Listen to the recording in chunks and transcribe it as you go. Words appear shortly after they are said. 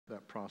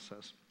that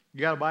process.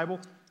 You got a Bible?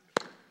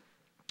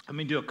 Let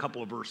me do a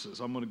couple of verses.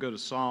 I'm going to go to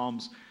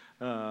Psalms.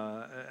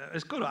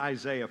 Let's go to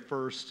Isaiah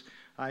first.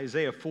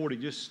 Isaiah 40.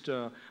 I'm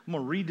going to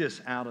read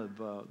this out of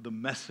the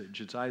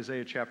Message. It's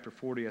Isaiah chapter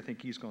 40. I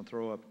think he's going to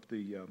throw up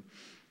the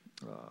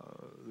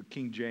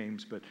King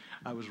James, but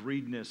I was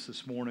reading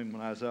this morning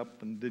when I was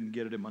up and didn't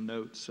get it in my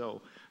notes.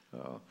 So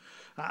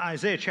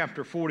Isaiah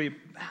chapter 40,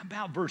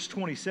 about verse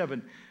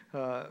 27.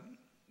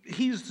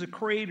 He's the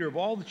creator of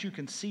all that you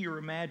can see or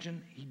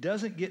imagine. He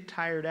doesn't get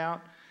tired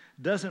out,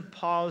 doesn't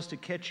pause to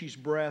catch his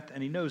breath,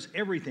 and he knows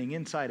everything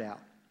inside out.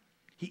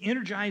 He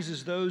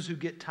energizes those who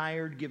get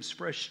tired, gives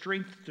fresh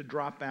strength to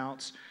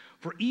dropouts,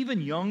 for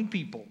even young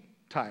people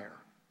tire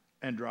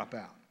and drop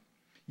out.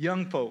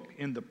 Young folk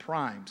in the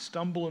prime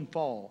stumble and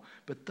fall,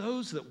 but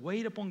those that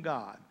wait upon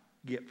God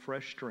get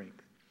fresh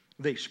strength.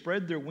 They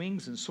spread their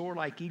wings and soar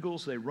like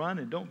eagles. They run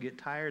and don't get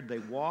tired. They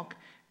walk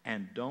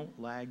and don't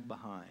lag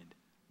behind.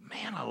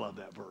 Man, I love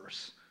that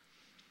verse.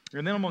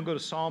 And then I'm going to go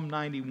to Psalm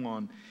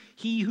 91.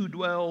 He who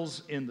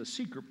dwells in the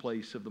secret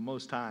place of the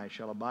Most High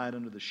shall abide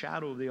under the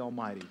shadow of the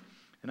Almighty.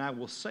 And I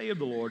will say of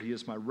the Lord, He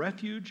is my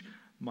refuge,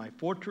 my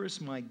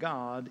fortress, my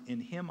God. In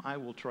Him I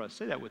will trust.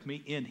 Say that with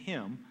me. In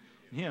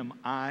Him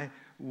I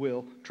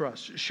will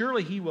trust.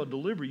 Surely He will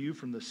deliver you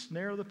from the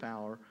snare of the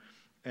fowler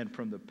and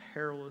from the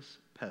perilous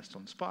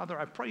pestilence. Father,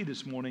 I pray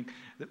this morning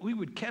that we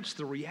would catch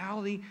the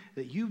reality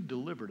that You've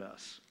delivered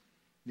us,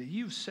 that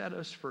You've set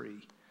us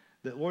free,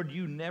 that, Lord,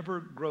 You never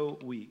grow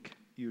weak,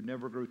 You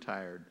never grow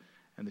tired,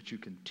 and that You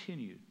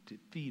continue to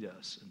feed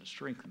us and to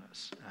strengthen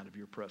us out of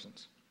Your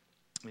presence.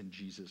 In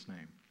Jesus'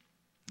 name,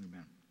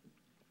 amen.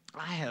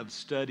 I have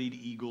studied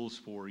eagles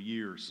for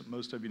years.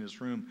 Most of you in this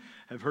room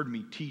have heard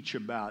me teach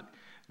about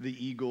the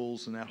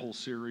eagles and that whole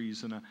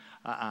series, and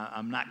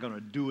I'm not going to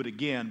do it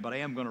again, but I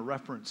am going to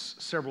reference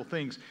several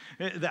things.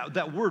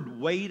 That word,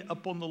 wait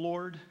upon the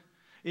Lord,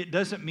 it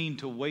doesn't mean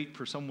to wait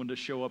for someone to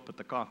show up at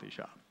the coffee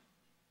shop.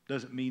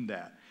 Doesn't mean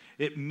that.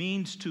 It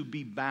means to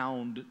be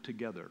bound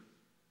together.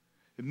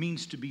 It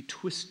means to be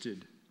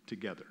twisted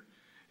together.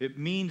 It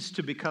means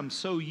to become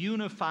so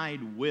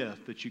unified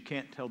with that you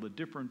can't tell the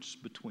difference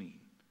between.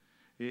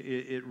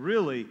 It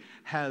really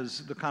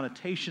has the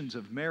connotations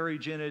of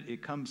marriage in it.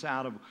 It comes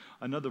out of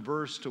another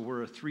verse to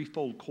where a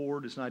threefold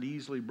cord is not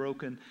easily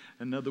broken.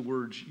 In other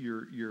words,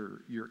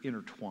 you're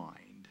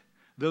intertwined.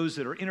 Those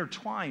that are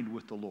intertwined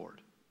with the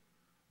Lord,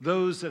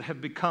 those that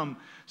have become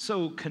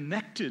so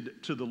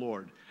connected to the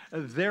Lord,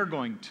 they're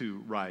going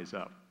to rise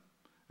up.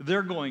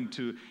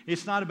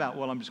 It's not about,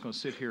 well, I'm just going to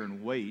sit here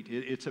and wait.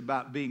 It's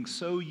about being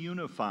so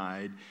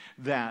unified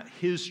that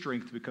His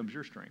strength becomes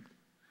your strength,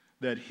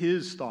 that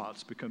His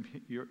thoughts become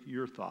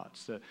your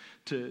thoughts.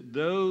 To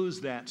those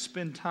that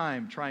spend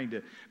time trying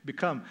to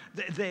become,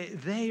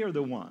 they are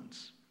the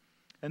ones.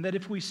 And that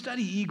if we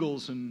study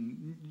eagles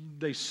and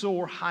they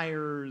soar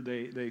higher,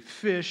 they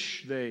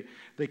fish, they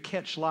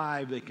catch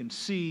live, they can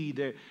see,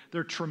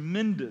 they're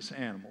tremendous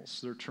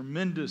animals. They're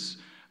tremendous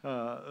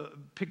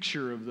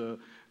picture of the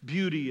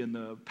beauty and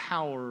the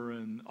power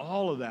and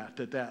all of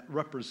that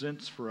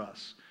represents for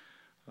us.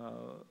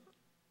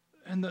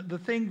 And the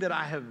thing that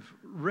I have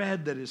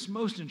read that is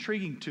most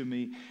intriguing to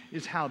me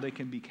is how they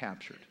can be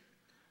captured.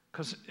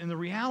 Because in the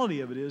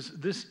reality of it is,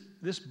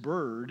 this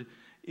bird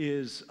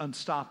is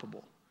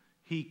unstoppable.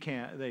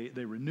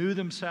 They renew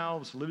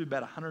themselves, live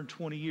about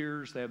 120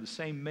 years, they have the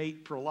same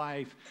mate for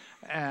life,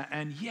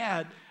 and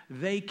yet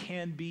they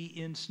can be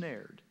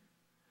ensnared.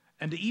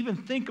 And to even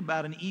think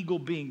about an eagle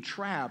being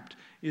trapped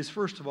is,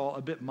 first of all,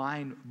 a bit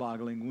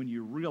mind-boggling when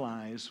you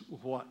realize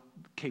what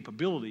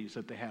capabilities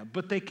that they have.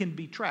 But they can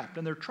be trapped.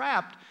 And they're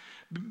trapped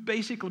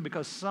basically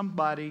because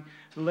somebody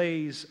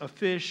lays a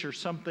fish or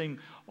something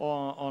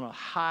on a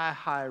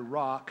high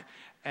rock,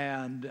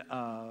 and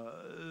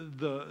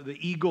the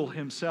eagle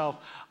himself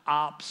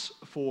opts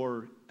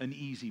for an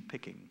easy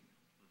picking.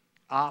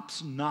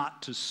 Opts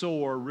not to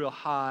soar real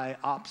high,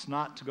 opts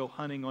not to go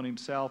hunting on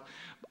himself,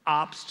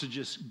 opts to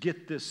just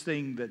get this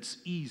thing that's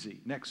easy,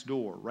 next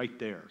door, right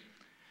there.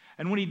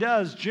 And when he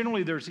does,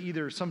 generally there's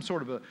either some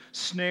sort of a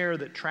snare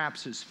that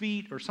traps his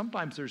feet, or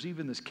sometimes there's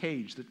even this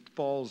cage that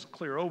falls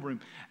clear over him,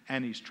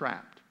 and he's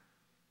trapped.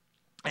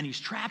 And he's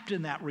trapped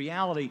in that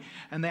reality,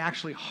 and they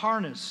actually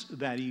harness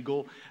that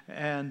eagle,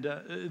 and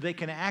they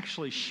can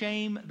actually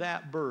shame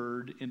that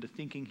bird into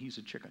thinking he's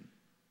a chicken.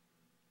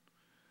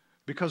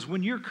 Because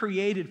when you're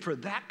created for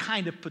that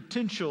kind of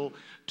potential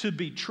to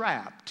be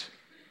trapped,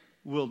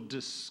 will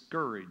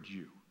discourage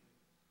you,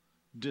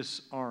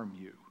 disarm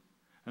you.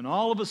 And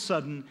all of a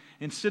sudden,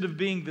 instead of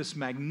being this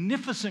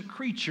magnificent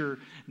creature,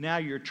 now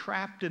you're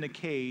trapped in a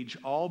cage,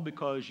 all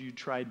because you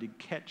tried to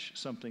catch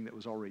something that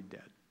was already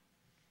dead.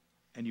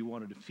 And you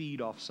wanted to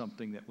feed off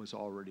something that was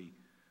already.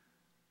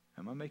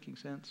 Am I making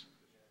sense?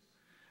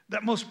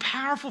 That most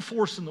powerful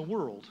force in the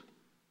world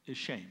is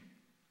shame.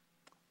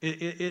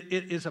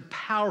 It is a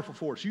powerful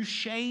force. You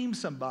shame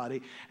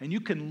somebody, and you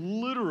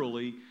can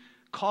literally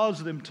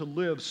cause them to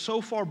live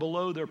so far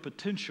below their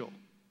potential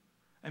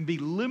and be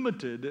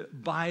limited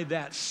by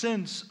that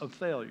sense of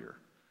failure,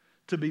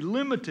 to be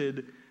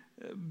limited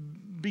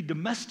be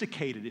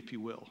domesticated, if you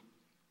will.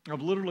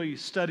 I've literally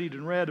studied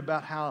and read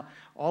about how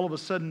all of a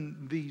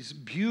sudden these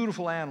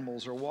beautiful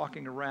animals are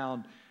walking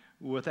around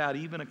without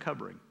even a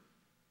covering.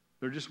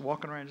 They're just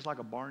walking around just like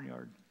a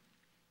barnyard.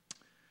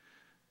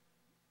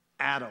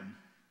 Adam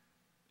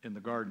in the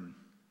garden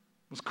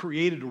was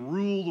created to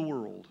rule the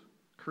world,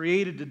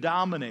 created to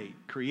dominate,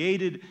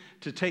 created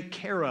to take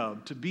care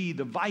of, to be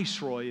the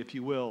viceroy, if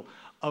you will,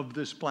 of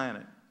this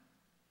planet.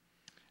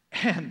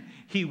 And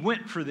he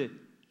went for the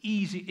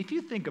easy. If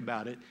you think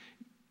about it,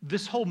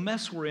 this whole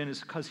mess we're in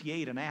is because he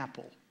ate an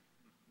apple.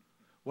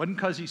 Wasn't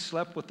because he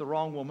slept with the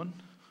wrong woman.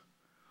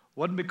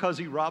 Wasn't because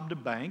he robbed a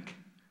bank.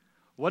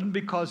 Wasn't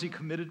because he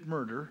committed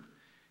murder.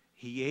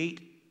 He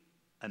ate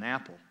an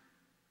apple.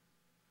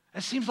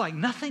 That seems like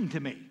nothing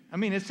to me. I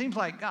mean, it seems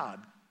like, God,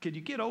 could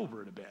you get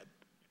over it a bit?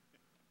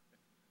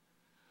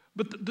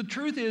 But the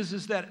truth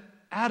is that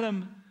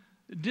Adam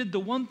did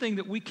the one thing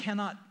that we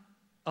cannot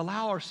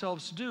allow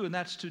ourselves to do, and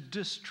that's to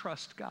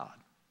distrust God.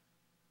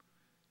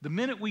 The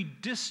minute we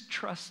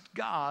distrust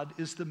God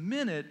is the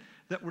minute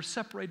that we're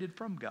separated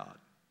from God.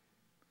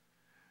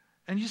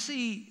 And you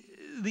see,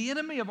 the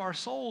enemy of our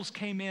souls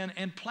came in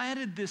and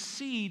planted this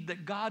seed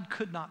that God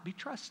could not be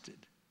trusted.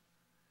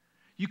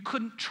 You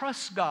couldn't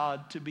trust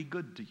God to be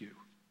good to you.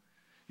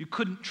 You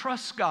couldn't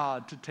trust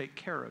God to take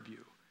care of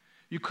you.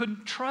 You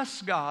couldn't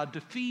trust God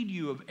to feed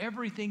you of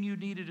everything you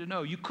needed to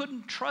know. You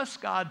couldn't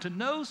trust God to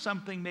know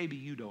something maybe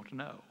you don't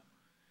know.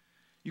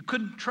 You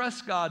couldn't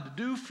trust God to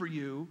do for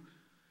you.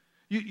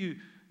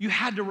 You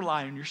had to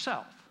rely on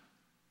yourself.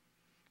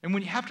 And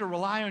when you have to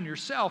rely on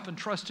yourself and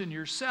trust in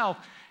yourself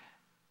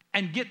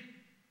and get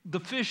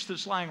the fish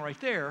that's lying right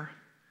there,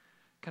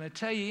 can I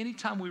tell you,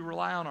 anytime we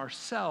rely on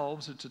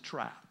ourselves, it's a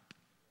trap.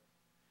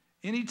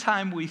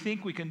 Anytime we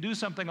think we can do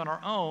something on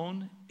our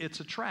own,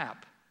 it's a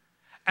trap.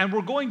 And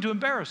we're going to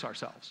embarrass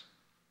ourselves.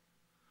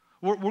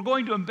 We're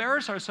going to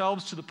embarrass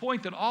ourselves to the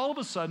point that all of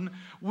a sudden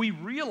we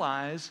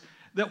realize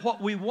that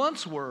what we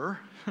once were,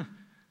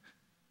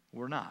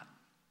 we're not.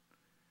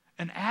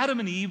 And Adam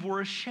and Eve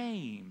were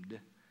ashamed.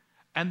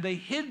 And they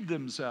hid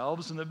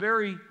themselves in the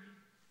very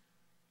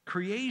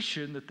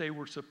creation that they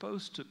were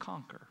supposed to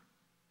conquer,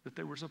 that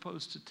they were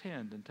supposed to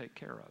tend and take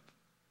care of.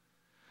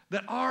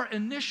 That our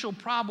initial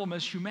problem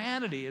as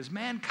humanity, as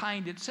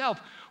mankind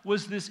itself,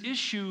 was this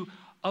issue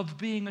of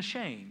being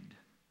ashamed,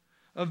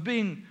 of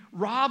being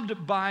robbed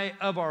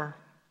of our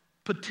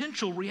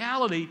potential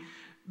reality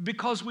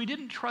because we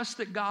didn't trust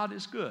that God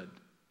is good.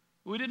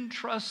 We didn't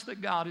trust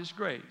that God is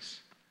grace.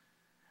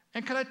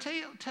 And can I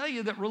tell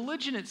you that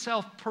religion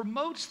itself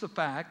promotes the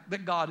fact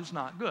that God is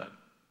not good.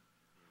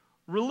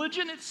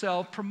 Religion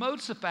itself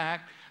promotes the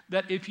fact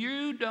that if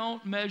you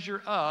don't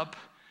measure up,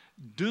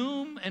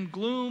 doom and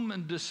gloom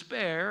and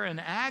despair and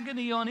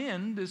agony on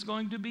end is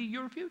going to be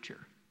your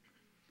future.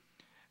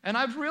 And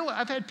I've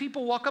had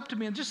people walk up to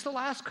me in just the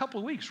last couple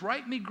of weeks,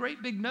 write me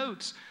great big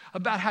notes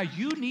about how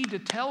you need to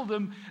tell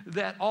them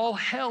that all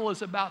hell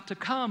is about to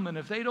come, and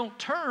if they don't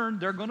turn,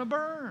 they're going to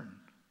burn.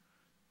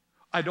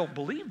 I don't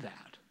believe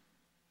that.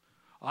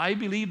 I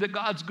believe that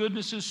God's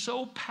goodness is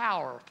so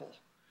powerful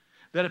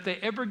that if they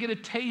ever get a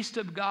taste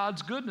of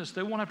God's goodness,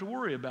 they won't have to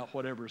worry about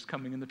whatever is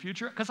coming in the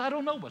future, because I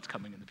don't know what's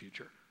coming in the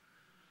future.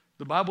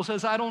 The Bible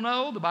says I don't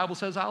know. The Bible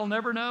says I'll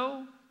never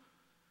know.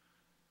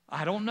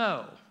 I don't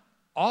know.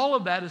 All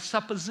of that is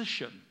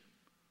supposition.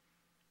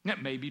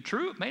 It may be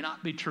true. It may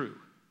not be true.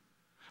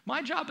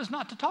 My job is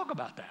not to talk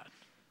about that.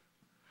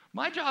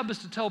 My job is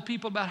to tell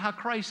people about how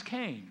Christ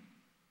came,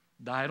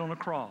 died on a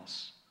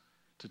cross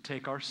to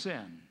take our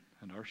sin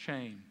and our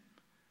shame,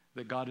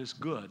 that God is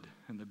good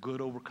and the good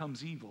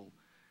overcomes evil,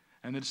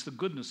 and it's the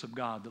goodness of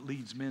God that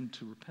leads men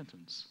to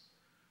repentance.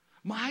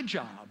 My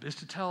job is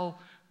to tell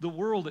the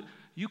world that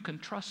you can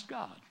trust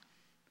God.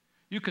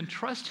 You can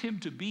trust Him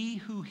to be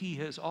who He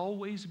has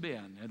always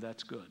been, and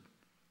that's good.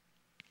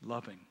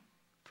 Loving,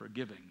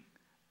 forgiving,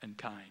 and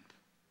kind.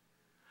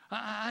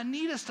 I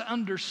need us to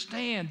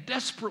understand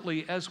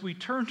desperately as we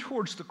turn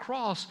towards the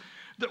cross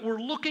that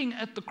we're looking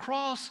at the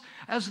cross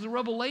as the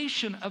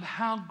revelation of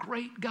how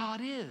great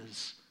God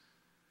is.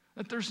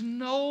 That there's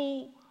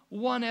no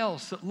one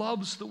else that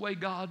loves the way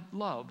God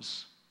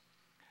loves.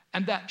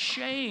 And that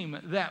shame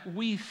that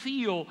we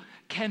feel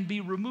can be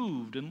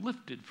removed and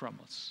lifted from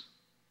us.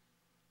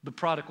 The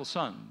prodigal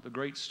son, the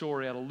great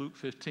story out of Luke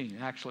 15,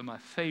 actually my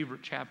favorite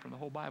chapter in the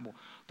whole Bible.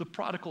 The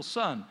prodigal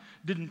son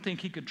didn't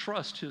think he could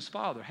trust his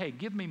father. Hey,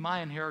 give me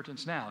my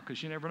inheritance now,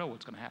 because you never know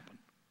what's going to happen.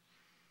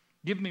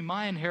 Give me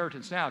my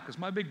inheritance now, because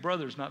my big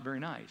brother's not very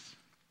nice.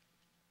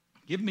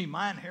 Give me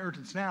my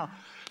inheritance now,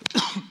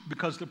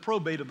 because the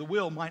probate of the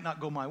will might not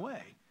go my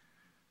way.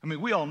 I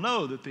mean, we all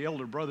know that the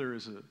elder brother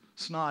is a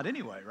snot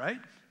anyway, right?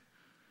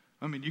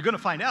 I mean, you're going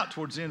to find out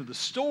towards the end of the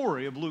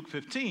story of Luke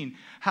 15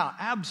 how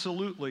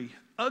absolutely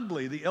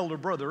ugly the elder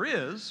brother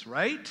is,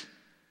 right?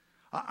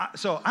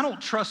 So I don't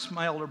trust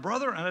my elder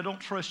brother, and I don't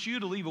trust you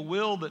to leave a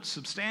will that's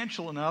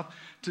substantial enough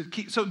to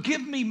keep. So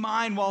give me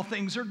mine while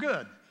things are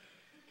good.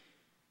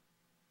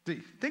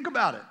 Think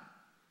about it.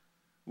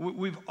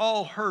 We've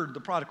all heard the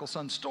prodigal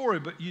son story,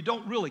 but you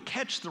don't really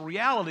catch the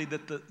reality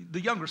that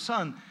the younger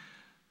son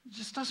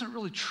just doesn't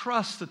really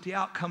trust that the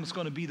outcome is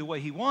going to be the way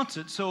he wants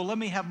it, so let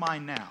me have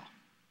mine now.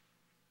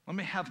 Let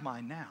me have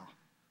mine now.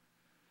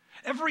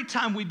 Every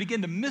time we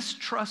begin to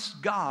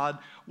mistrust God,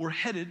 we're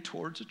headed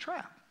towards a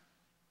trap.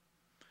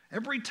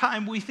 Every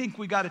time we think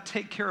we got to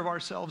take care of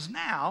ourselves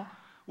now,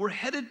 we're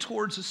headed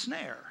towards a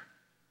snare.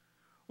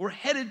 We're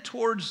headed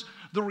towards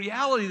the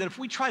reality that if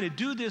we try to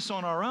do this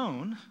on our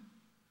own,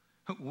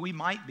 we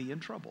might be in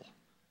trouble.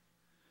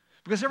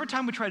 Because every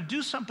time we try to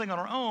do something on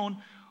our own,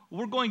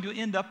 we're going to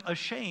end up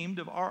ashamed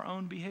of our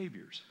own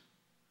behaviors.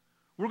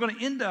 We're going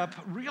to end up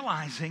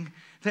realizing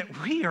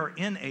that we are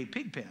in a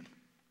pig pen.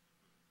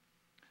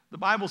 The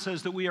Bible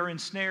says that we are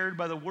ensnared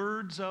by the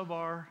words of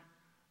our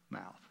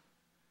mouth.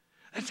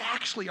 It's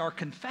actually our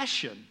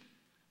confession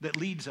that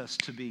leads us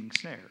to being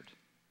snared.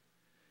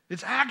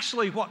 It's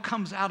actually what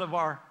comes out of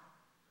our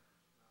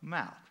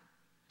mouth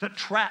that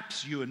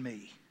traps you and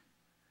me.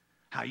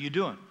 How you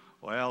doing?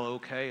 Well,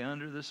 okay,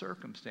 under the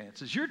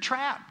circumstances. You're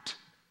trapped.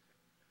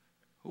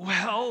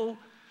 Well,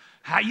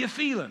 how you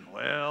feeling?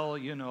 Well,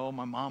 you know,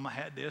 my mama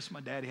had this,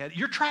 my daddy had it.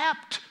 You're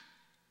trapped.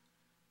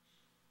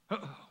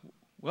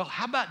 Well,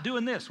 how about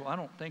doing this? Well, I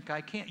don't think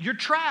I can. You're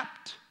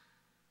trapped.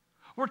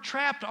 We're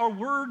trapped. Our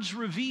words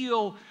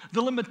reveal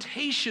the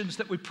limitations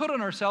that we put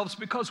on ourselves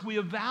because we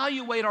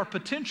evaluate our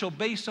potential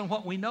based on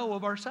what we know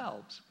of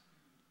ourselves.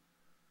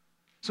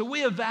 So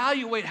we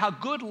evaluate how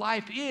good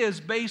life is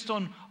based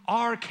on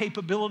our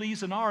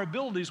capabilities and our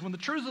abilities, when the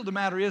truth of the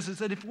matter is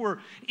that if we're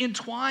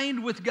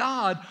entwined with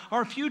God,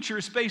 our future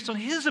is based on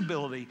His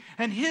ability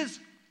and His...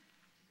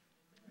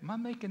 Am I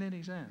making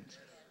any sense?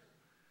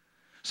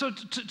 So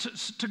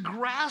to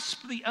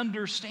grasp the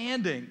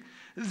understanding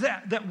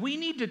that we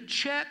need to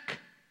check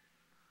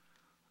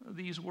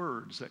these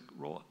words that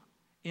roll up.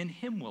 In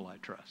Him will I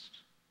trust,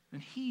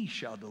 and He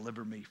shall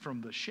deliver me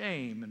from the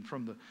shame and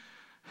from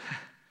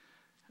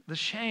the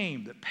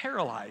shame that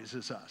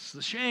paralyzes us,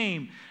 the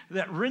shame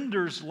that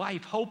renders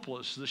life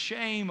hopeless, the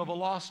shame of a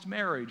lost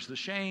marriage, the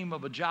shame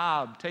of a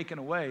job taken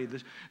away,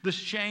 the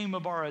shame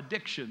of our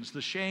addictions,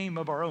 the shame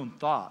of our own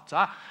thoughts.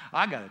 I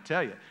got to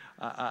tell you,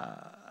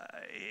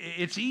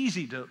 it's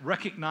easy to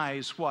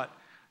recognize what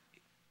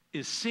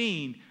is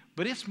seen,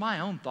 but it's my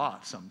own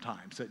thoughts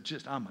sometimes that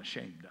just I'm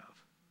ashamed of.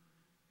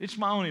 It's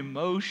my own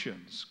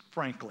emotions,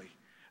 frankly,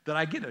 that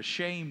I get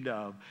ashamed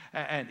of,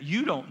 and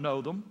you don't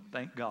know them,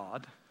 thank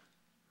God.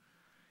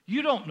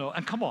 You don't know,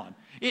 and come on,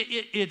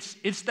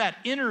 it's that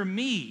inner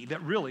me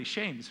that really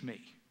shames me.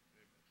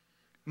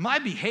 My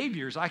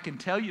behaviors I can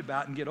tell you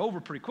about and get over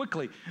pretty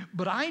quickly,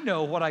 but I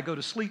know what I go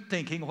to sleep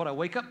thinking, what I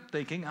wake up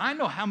thinking. I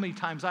know how many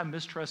times I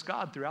mistrust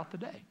God throughout the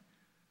day.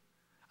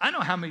 I know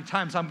how many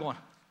times I'm going,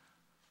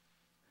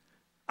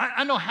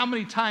 I know how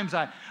many times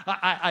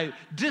I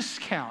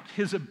discount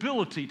His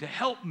ability to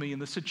help me in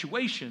the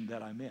situation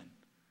that I'm in.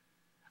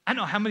 I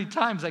know how many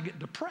times I get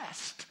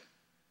depressed.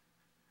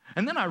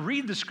 And then I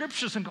read the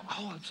scriptures and go,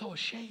 oh, I'm so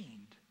ashamed.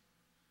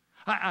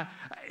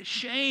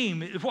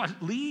 Shame is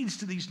what leads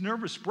to these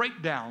nervous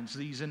breakdowns,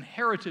 these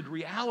inherited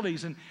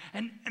realities. And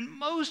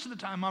most of the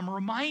time I'm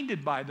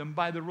reminded by them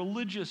by the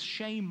religious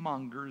shame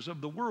mongers of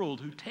the world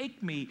who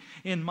take me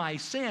in my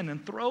sin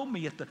and throw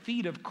me at the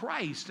feet of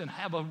Christ and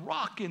have a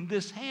rock in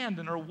this hand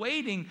and are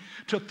waiting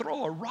to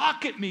throw a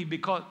rock at me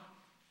because...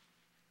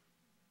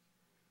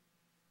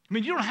 I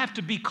mean, you don't have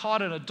to be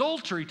caught in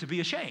adultery to be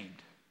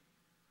ashamed.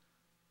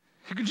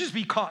 You can just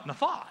be caught in a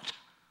thought.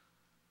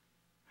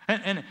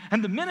 And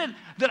the minute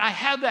that I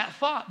have that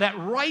thought, that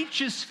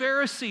righteous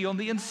Pharisee on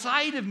the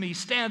inside of me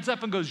stands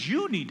up and goes,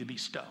 you need to be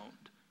stoned.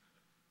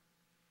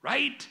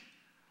 Right?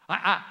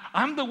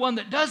 I'm the one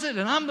that does it,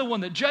 and I'm the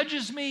one that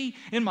judges me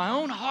in my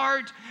own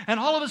heart. And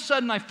all of a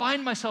sudden, I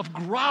find myself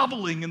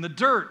groveling in the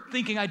dirt,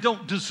 thinking I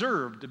don't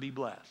deserve to be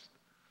blessed.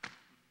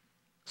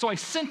 So I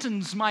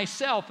sentence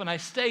myself, and I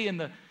stay in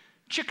the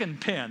chicken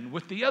pen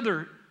with the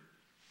other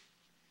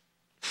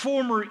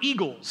former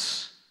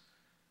eagles.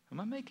 Am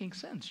I making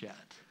sense yet?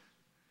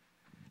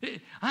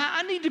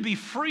 I need to be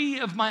free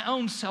of my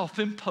own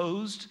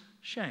self-imposed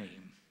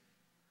shame.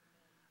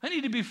 I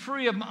need to be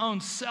free of my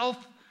own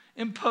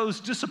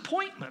self-imposed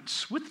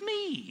disappointments with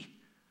me.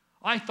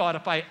 I thought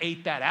if I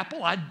ate that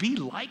apple, I'd be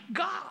like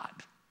God.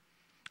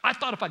 I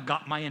thought if I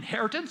got my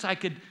inheritance, I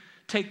could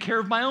take care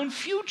of my own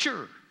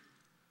future.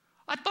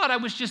 I thought I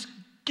was just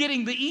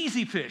getting the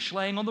easy fish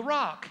laying on the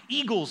rock.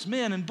 Eagles,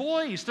 men, and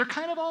boys, they're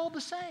kind of all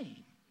the same.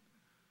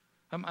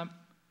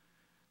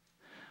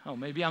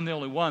 Maybe I'm the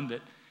only one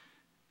that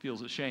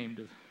feels ashamed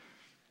of.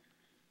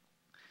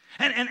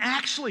 And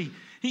actually,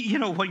 you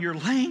know, when you're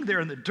laying there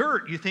in the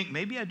dirt, you think,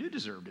 maybe I do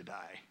deserve to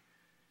die.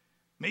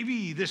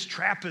 Maybe this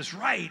trap is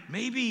right.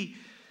 Maybe,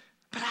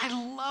 but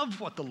I love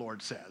what the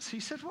Lord says. He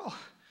said, well,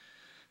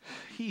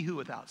 he who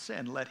without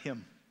sin, let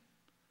him.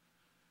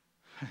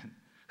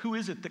 Who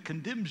is it that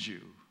condemns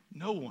you?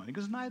 No one. He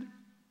goes, neither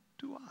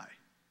do I.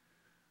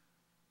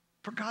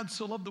 For God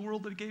so loved the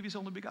world that He gave His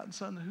only begotten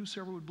Son, that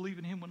whosoever would believe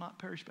in Him will not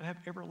perish but have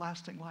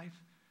everlasting life.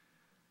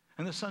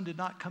 And the Son did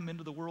not come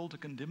into the world to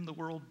condemn the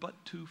world, but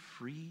to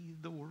free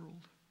the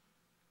world.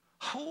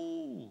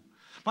 Oh,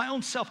 my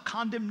own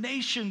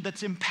self-condemnation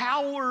that's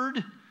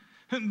empowered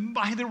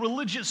by the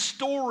religious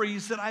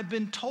stories that I've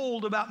been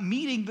told about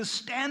meeting the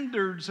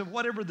standards of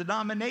whatever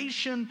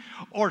denomination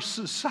or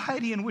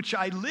society in which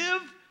I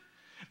live.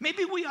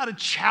 Maybe we ought to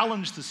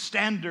challenge the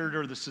standard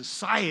or the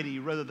society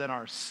rather than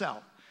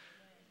ourselves.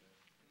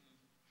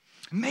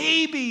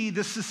 Maybe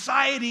the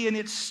society and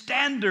its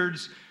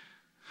standards,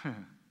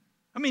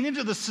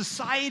 into the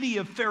society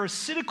of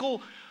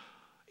Pharisaical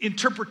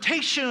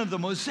interpretation of the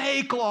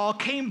Mosaic Law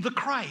came the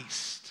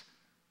Christ.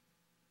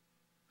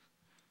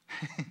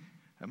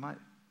 And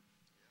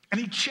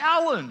he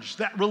challenged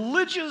that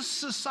religious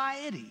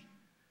society.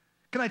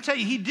 Can I tell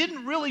you, he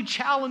didn't really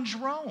challenge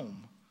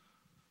Rome.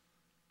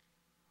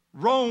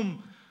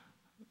 Rome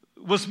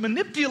was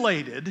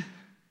manipulated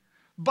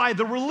by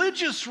the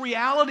religious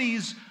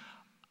realities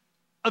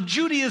of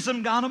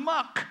Judaism gone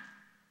amok.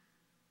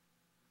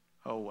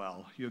 Oh,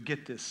 well, you'll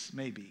get this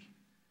maybe.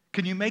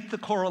 Can you make the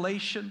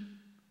correlation?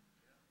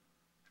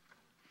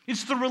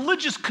 It's the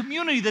religious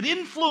community that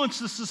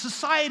influences the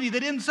society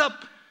that ends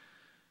up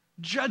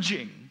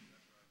judging.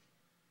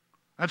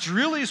 That's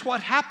really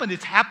what happened.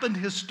 It's happened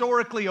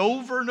historically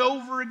over and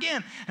over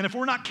again. And if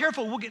we're not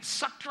careful, we'll get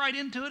sucked right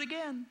into it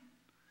again.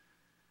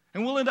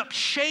 And we'll end up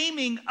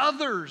shaming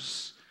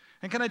others.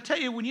 And can I tell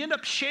you, when you end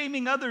up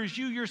shaming others,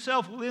 you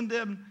yourself will end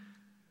up,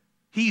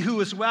 he who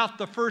was without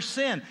the first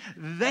sin,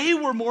 they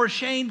were more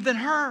shamed than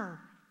her.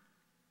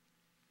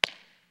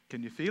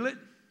 Can you feel it?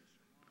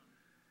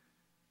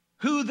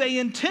 Who they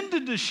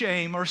intended to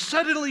shame are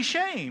suddenly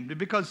shamed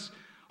because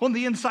on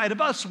the inside of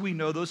us, we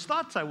know those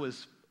thoughts I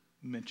was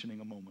mentioning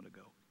a moment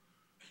ago.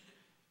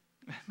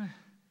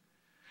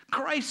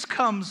 Christ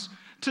comes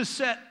to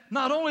set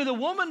not only the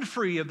woman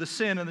free of the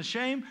sin and the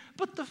shame,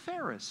 but the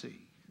Pharisee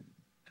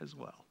as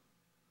well.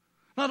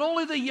 Not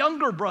only the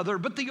younger brother,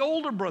 but the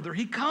older brother.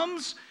 He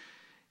comes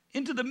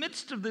into the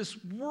midst of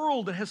this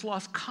world that has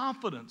lost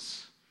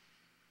confidence,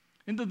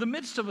 into the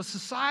midst of a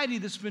society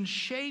that's been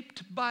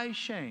shaped by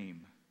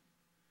shame,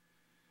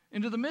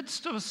 into the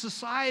midst of a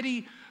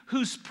society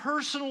whose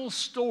personal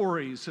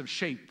stories have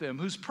shaped them,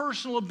 whose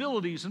personal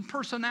abilities and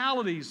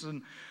personalities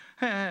and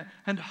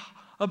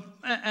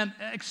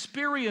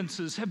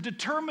experiences have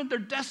determined their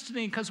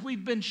destiny because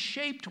we've been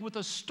shaped with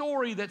a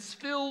story that's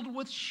filled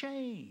with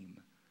shame.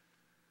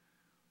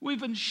 We've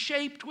been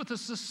shaped with a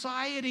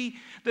society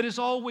that is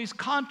always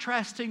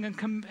contrasting and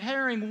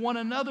comparing one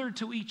another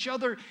to each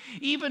other,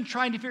 even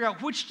trying to figure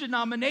out which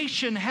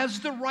denomination has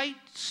the right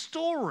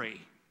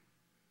story.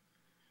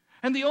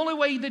 And the only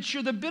way that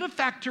you're the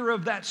benefactor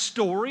of that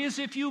story is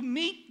if you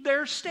meet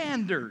their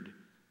standard.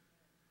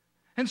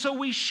 And so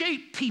we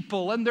shape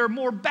people, and they're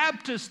more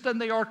Baptist than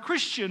they are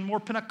Christian, more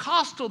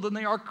Pentecostal than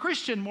they are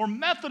Christian, more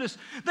Methodist.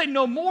 They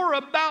know more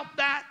about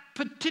that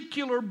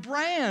particular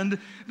brand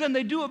than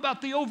they do about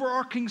the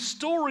overarching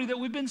story that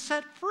we've been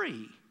set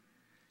free.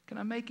 Can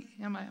I make it?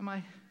 Am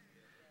I?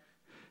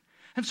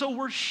 And so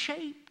we're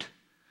shaped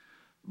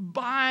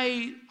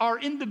by our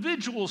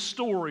individual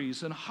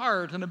stories and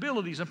heart and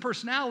abilities and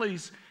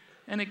personalities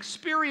and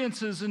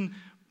experiences, and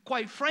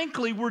quite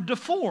frankly, we're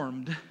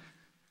deformed.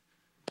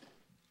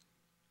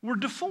 We're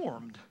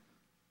deformed.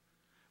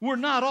 We're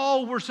not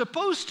all we're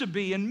supposed to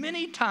be, and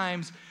many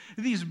times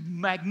these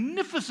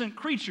magnificent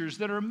creatures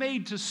that are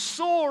made to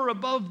soar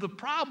above the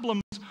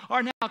problems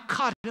are now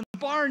caught in the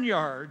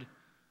barnyard.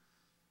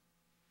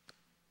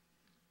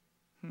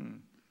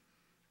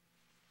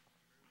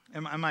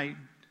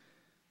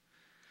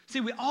 See,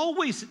 we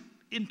always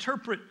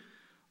interpret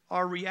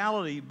our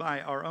reality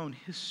by our own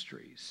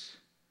histories.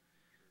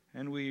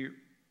 And we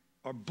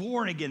are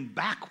born again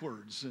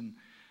backwards,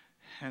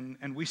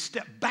 and we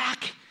step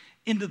back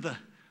into the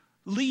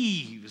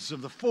leaves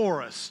of the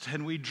forest,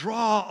 and we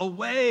draw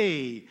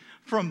away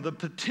from the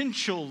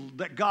potential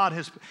that God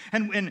has,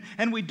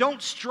 and we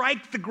don't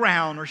strike the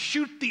ground or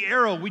shoot the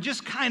arrow. We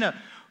just kind of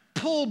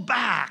pull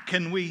back,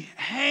 and we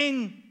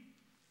hang,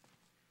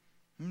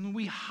 and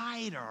we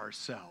hide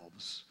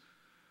ourselves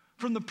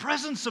from the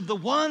presence of the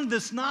one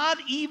that's not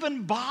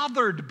even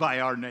bothered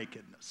by our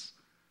nakedness.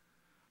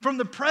 From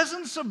the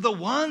presence of the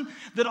one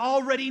that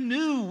already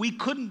knew we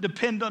couldn't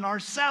depend on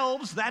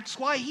ourselves. That's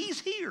why he's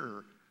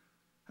here.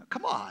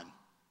 Come on.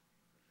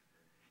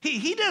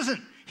 He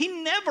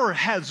never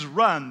has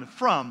run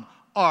from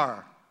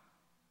our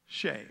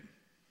shame.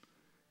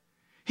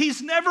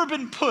 He's never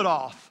been put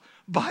off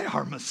by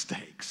our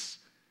mistakes.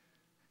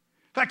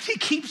 In fact, he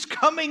keeps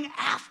coming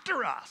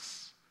after us.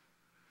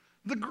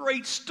 The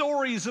great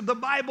stories of the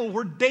Bible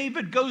where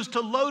David goes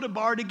to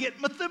Lodabar to get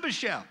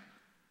Mephibosheth.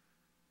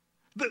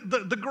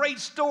 The great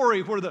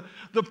story where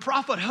the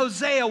prophet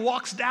Hosea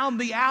walks down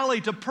the alley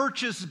to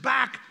purchase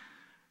back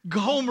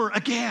Gomer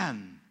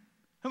again.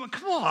 I mean,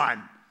 come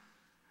on.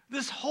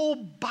 This whole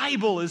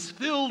Bible is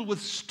filled with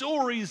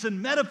stories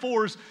and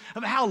metaphors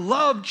of how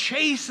love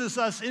chases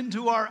us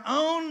into our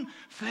own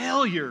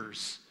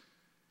failures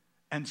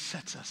and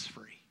sets us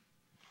free.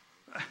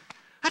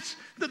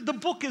 The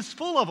book is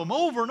full of them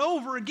over and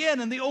over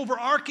again. And the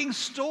overarching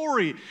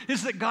story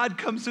is that God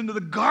comes into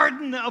the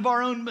garden of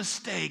our own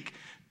mistake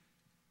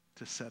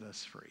to set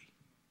us free.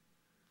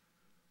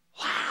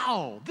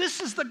 Wow,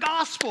 this is the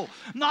gospel.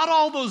 Not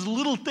all those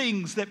little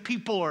things that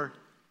people are,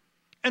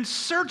 and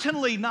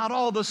certainly not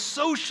all the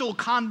social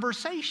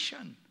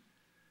conversation.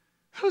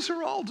 Those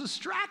are all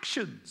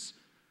distractions.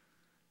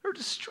 They're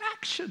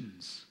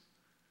distractions.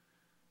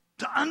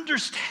 To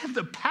understand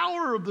the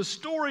power of the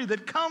story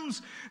that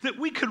comes, that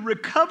we could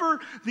recover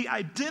the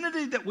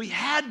identity that we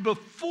had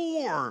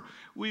before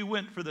we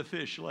went for the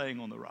fish laying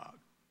on the rock.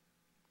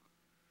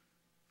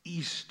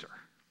 Easter.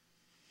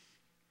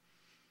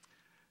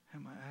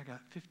 I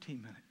got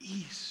 15 minutes.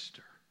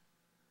 Easter.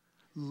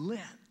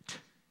 Lent.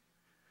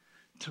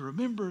 To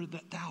remember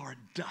that thou art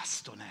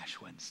dust on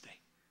Ash Wednesday.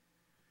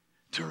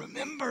 To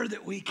remember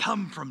that we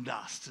come from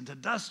dust, and to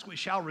dust we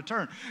shall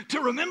return.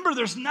 To remember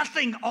there's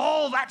nothing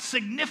all that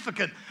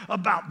significant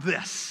about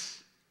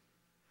this.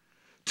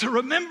 To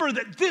remember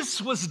that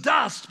this was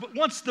dust, but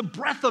once the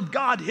breath of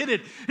God hit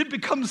it, it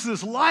becomes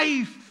this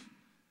life.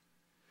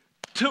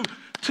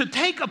 To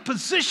take a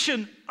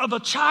position of a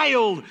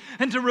child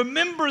and to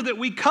remember that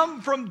we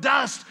come from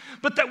dust,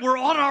 but that we're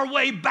on our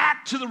way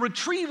back to the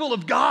retrieval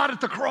of God at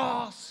the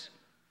cross.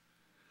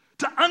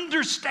 To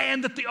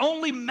understand that the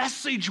only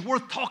message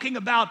worth talking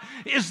about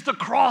is the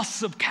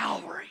cross of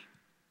Calvary.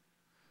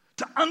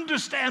 To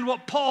understand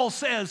what Paul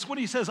says when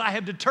he says, I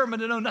have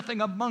determined to know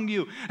nothing among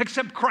you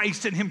except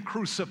Christ and Him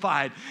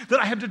crucified. That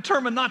I have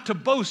determined not to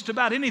boast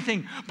about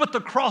anything but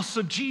the cross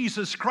of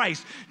Jesus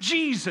Christ.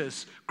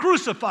 Jesus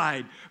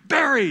crucified,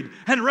 buried,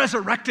 and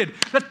resurrected.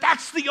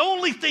 That's the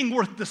only thing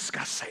worth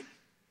discussing.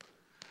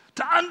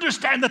 To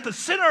understand that the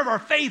center of our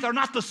faith are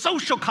not the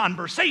social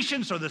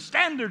conversations or the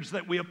standards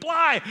that we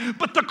apply,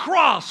 but the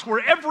cross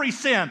where every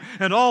sin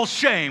and all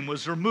shame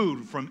was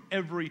removed from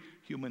every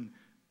human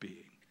being.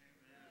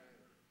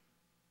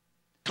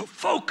 To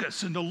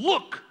focus and to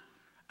look,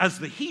 as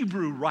the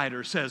Hebrew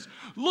writer says,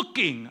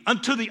 looking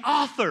unto the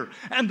author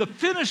and the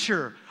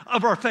finisher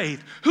of our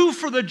faith, who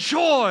for the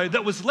joy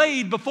that was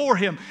laid before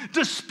him,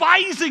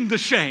 despising the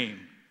shame,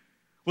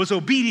 was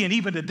obedient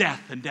even to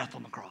death, and death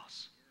on the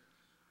cross.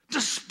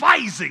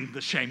 Despising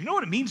the shame. You know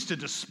what it means to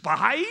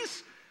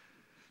despise?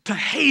 To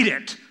hate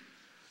it,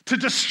 to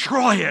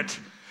destroy it.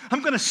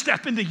 I'm going to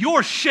step into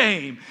your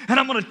shame and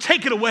I'm going to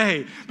take it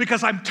away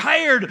because I'm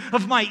tired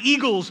of my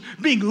eagles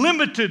being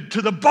limited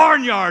to the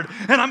barnyard,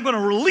 and I'm going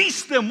to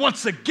release them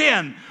once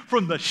again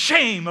from the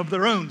shame of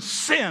their own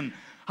sin.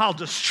 I'll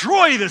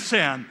destroy the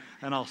sin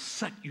and I'll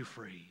set you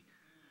free.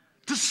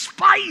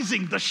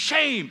 Despising the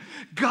shame.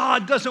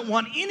 God doesn't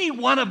want any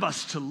one of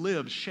us to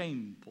live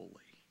shamefully.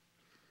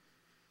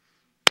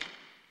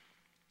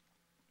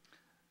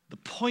 The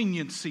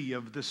poignancy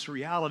of this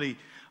reality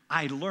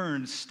I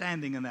learned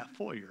standing in that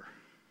foyer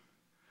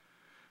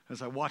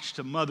as I watched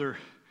a mother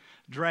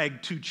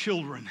drag two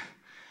children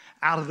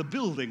out of the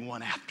building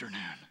one afternoon.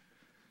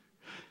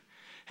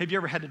 Have you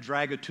ever had to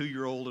drag a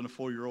 2-year-old and a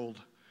 4-year-old?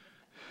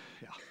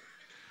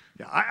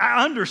 Yeah.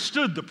 I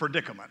understood the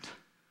predicament.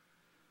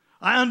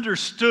 I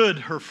understood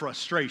her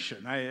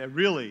frustration. I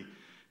really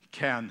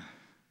can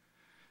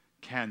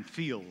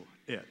feel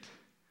it.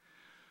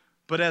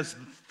 But as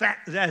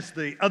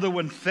the other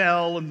one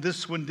fell and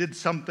this one did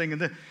something,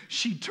 and then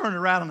she turned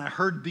around and I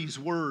heard these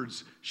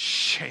words,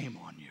 shame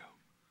on you.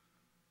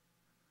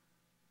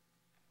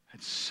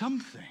 And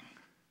something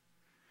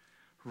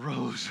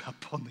rose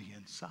up on the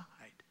inside.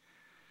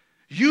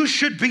 You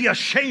should be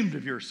ashamed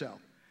of yourself.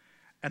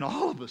 And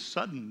all of a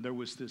sudden there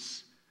was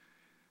this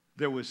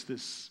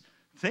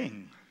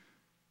thing.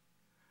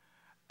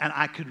 And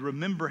I could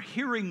remember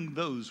hearing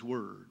those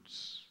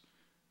words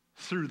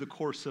through the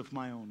course of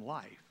my own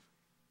life.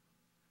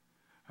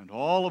 And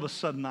all of a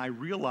sudden I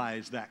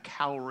realized that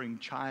cowering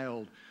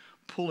child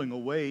pulling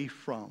away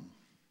from.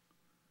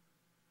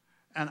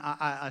 And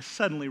I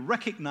suddenly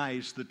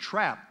recognized the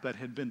trap that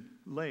had been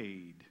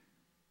laid.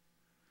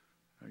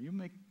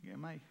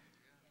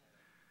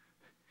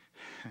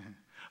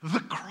 The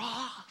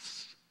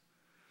cross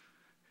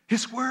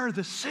is where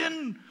the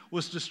sin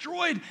was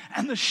destroyed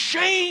and the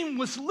shame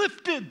was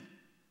lifted,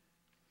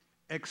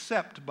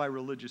 except by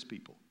religious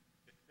people.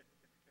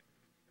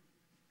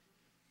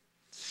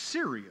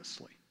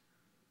 Seriously.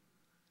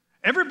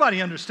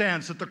 Everybody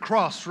understands that the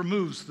cross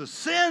removes the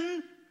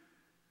sin,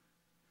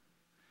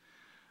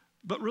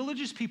 but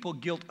religious people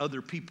guilt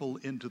other people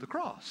into the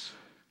cross.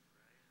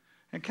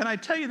 And can I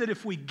tell you that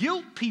if we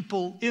guilt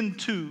people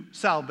into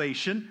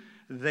salvation,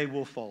 they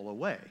will fall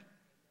away.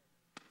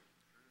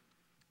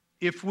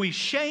 If we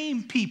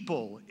shame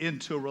people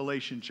into a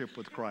relationship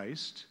with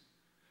Christ,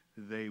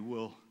 they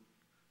will.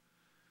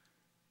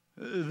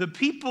 The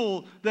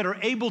people that are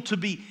able to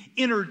be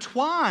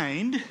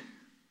intertwined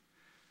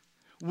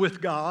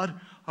with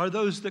God are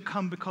those that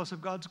come because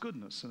of God's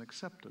goodness and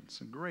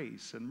acceptance and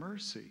grace and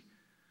mercy.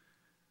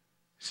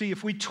 See,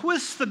 if we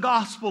twist the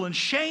gospel and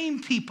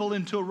shame people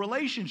into a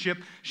relationship,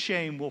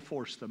 shame will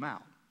force them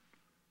out.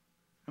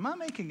 Am I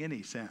making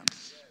any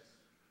sense?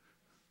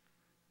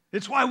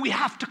 It's why we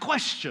have to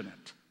question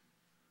it.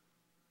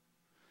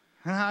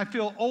 And I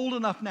feel old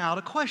enough now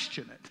to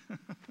question it,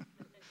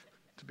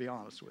 to be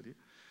honest with you.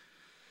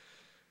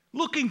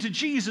 Looking to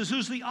Jesus,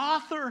 who's the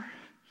author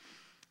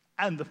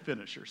and the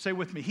finisher. Say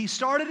with me, he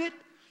started it,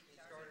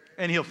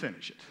 and he'll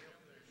finish it.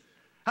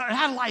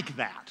 I like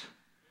that.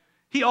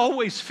 He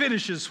always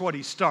finishes what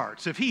he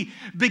starts. If he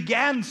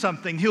began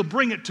something, he'll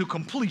bring it to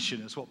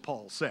completion, is what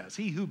Paul says.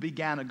 He who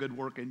began a good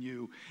work in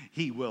you,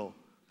 he will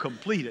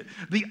complete it.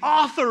 The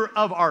author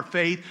of our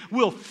faith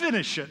will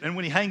finish it. And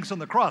when he hangs on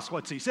the cross,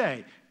 what's he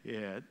say?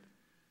 It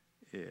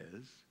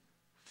is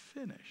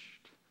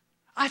finished.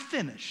 I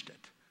finished it.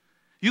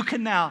 You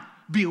can now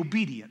be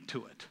obedient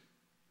to it.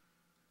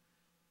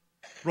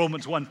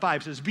 Romans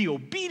 1:5 says, be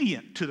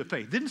obedient to the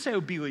faith. Didn't say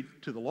obedient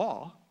to the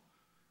law.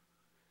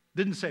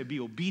 Didn't say be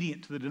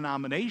obedient to the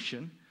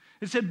denomination.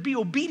 It said be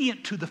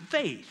obedient to the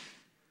faith.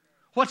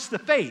 What's the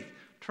faith?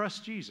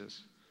 Trust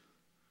Jesus.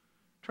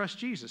 Trust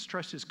Jesus.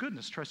 Trust his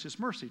goodness. Trust his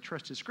mercy.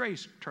 Trust his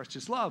grace. Trust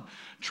his love.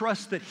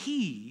 Trust that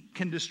he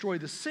can destroy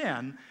the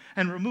sin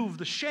and remove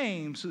the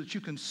shame so that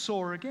you can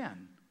soar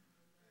again.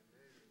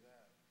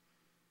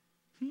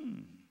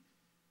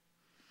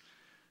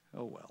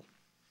 Oh well.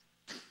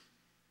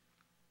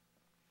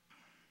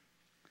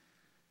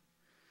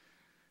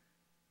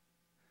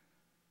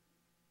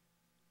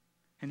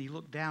 And he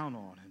looked down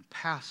on and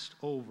passed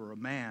over a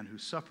man who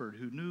suffered,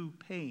 who knew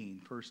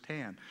pain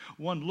firsthand.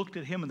 One looked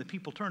at him and the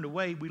people turned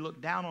away. We looked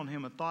down on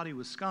him and thought he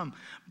was scum.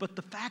 But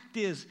the fact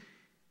is,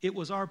 it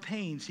was our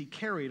pains he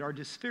carried, our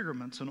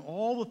disfigurements, and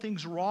all the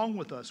things wrong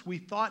with us. We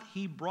thought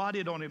he brought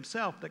it on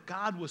himself, that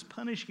God was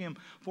punishing him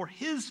for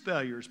his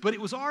failures. But it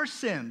was our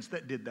sins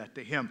that did that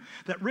to him,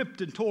 that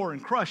ripped and tore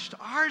and crushed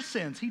our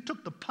sins. He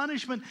took the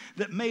punishment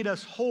that made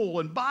us whole,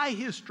 and by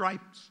his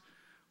stripes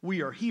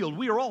we are healed.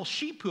 We are all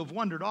sheep who have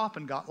wandered off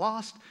and got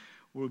lost.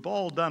 We've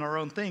all done our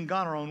own thing,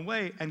 gone our own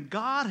way, and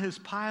God has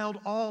piled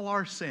all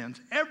our sins,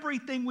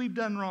 everything we've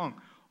done wrong,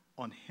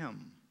 on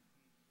him.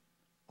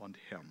 On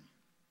him.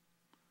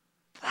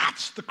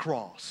 That's the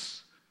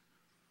cross.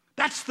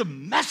 That's the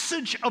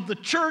message of the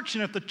church,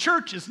 and if the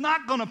church is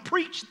not going to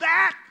preach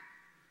that,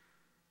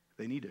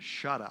 they need to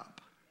shut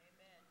up.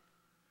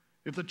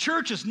 Amen. If the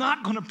church is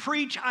not going to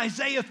preach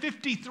Isaiah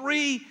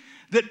 53,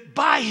 that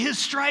by his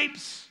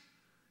stripes,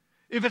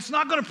 if it's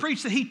not going to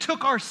preach that he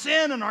took our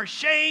sin and our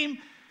shame,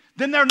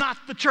 then they're not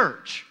the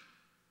church.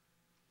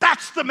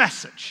 That's the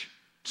message.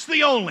 It's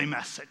the only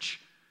message.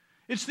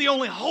 It's the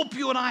only hope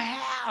you and I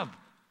have.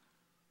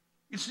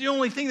 It's the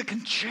only thing that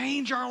can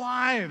change our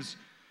lives.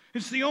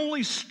 It's the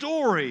only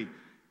story.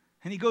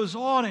 And he goes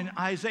on in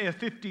Isaiah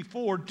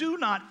 54, do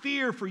not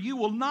fear, for you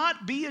will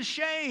not be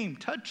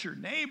ashamed. Touch your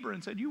neighbor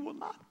and say, you will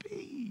not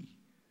be.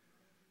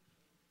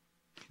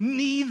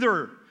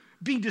 Neither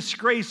be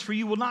disgraced, for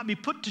you will not be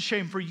put to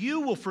shame, for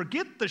you will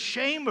forget the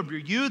shame of your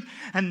youth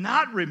and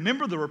not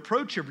remember the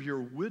reproach of your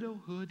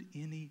widowhood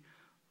any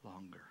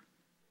longer.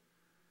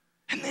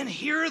 And then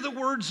hear the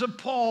words of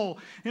Paul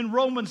in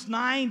Romans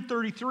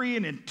 9:33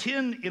 and in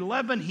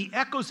 10:11. He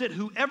echoes it,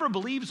 whoever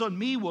believes on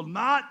me will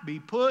not be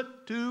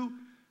put to.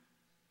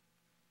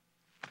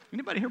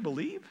 Anybody here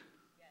believe?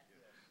 Yes.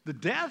 The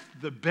death,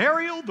 the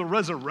burial, the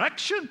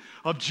resurrection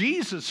of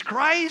Jesus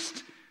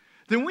Christ?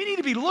 Then we need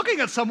to be looking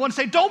at someone and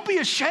say, don't be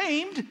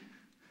ashamed.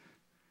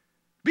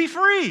 Be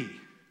free.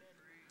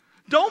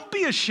 Don't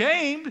be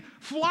ashamed.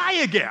 Fly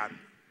again.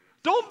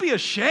 Don't be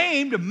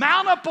ashamed.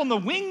 Mount up on the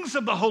wings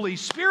of the Holy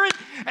Spirit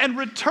and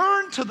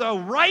return to the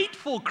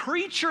rightful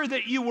creature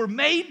that you were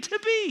made to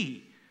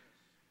be.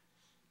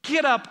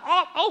 Get up.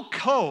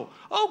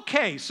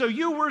 Okay, so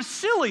you were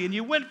silly and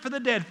you went for the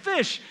dead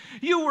fish.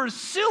 You were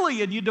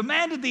silly and you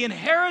demanded the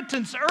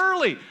inheritance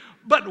early.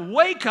 But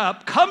wake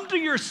up, come to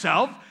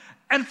yourself,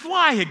 and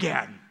fly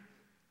again.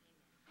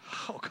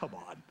 Oh, come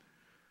on.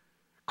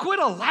 Quit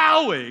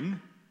allowing.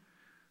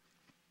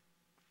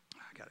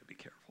 I got to be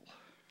careful.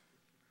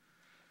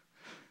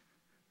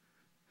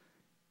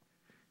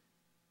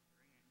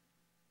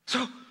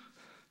 So,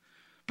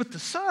 but the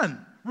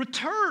son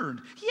returned.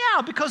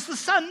 Yeah, because the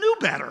son knew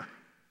better.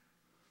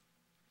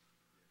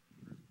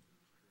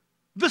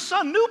 The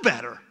son knew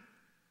better.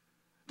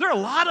 There are a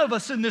lot of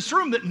us in this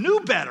room that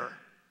knew better.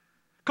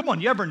 Come on,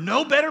 you ever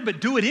know better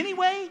but do it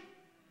anyway?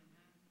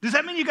 Does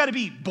that mean you got to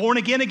be born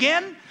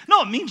again?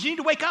 No, it means you need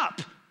to wake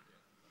up.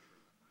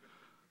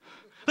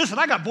 Listen,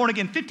 I got born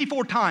again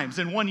 54 times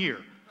in 1 year.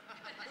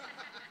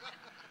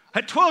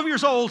 At 12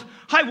 years old,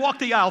 I walked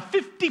the aisle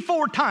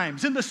 54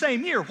 times in the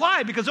same year.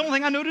 Why? Because the only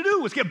thing I knew to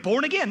do was get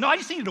born again. No, I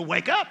just needed to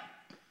wake up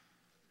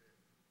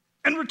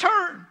and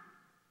return.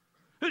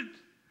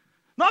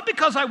 Not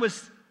because I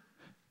was...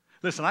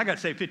 Listen, I got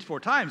saved 54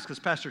 times because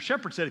Pastor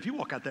Shepard said, if you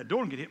walk out that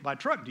door and get hit by a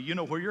truck, do you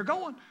know where you're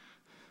going?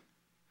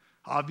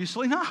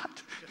 Obviously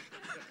not.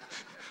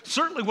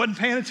 Certainly wasn't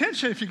paying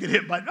attention if you get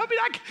hit by...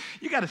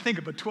 you got to think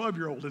of a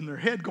 12-year-old in their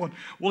head going,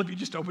 well, if you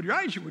just open your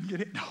eyes, you wouldn't get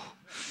hit. No.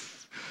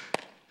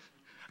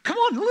 Come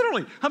on,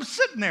 literally. I'm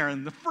sitting there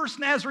in the First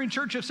Nazarene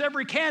Church of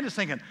Severn, Kansas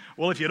thinking,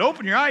 well, if you'd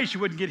open your eyes, you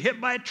wouldn't get hit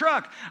by a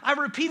truck. I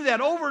repeated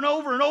that over and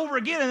over and over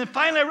again, and then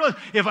finally I realized,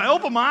 if I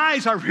open my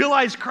eyes, I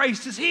realize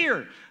Christ is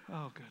here.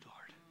 Oh, good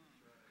Lord.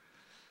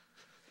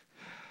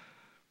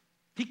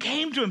 He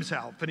came to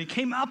himself, and he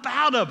came up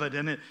out of it,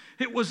 and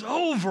it was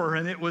over,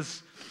 and it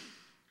was...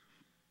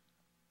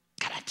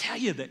 Can I tell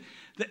you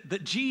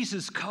that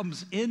Jesus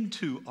comes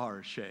into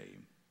our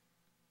shame?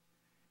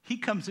 He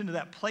comes into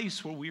that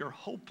place where we are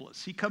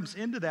hopeless. He comes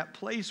into that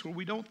place where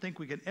we don't think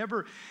we can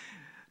ever.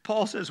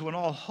 Paul says, when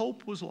all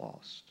hope was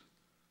lost,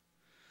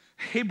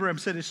 Abraham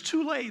said, it's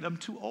too late, I'm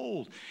too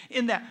old.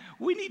 In that,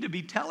 we need to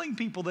be telling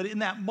people that in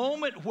that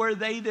moment where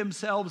they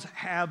themselves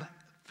have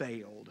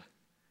failed,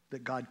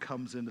 that God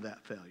comes into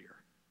that failure.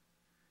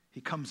 He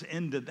comes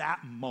into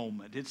that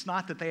moment. It's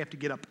not that they have to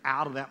get up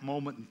out of that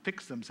moment and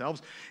fix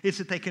themselves. It's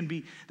that they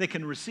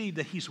can receive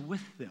that he's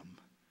with them.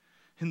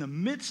 In the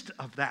midst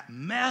of that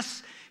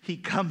mess, he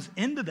comes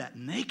into that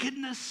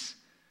nakedness.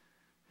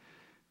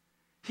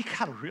 You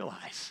got to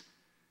realize,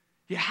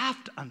 you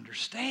have to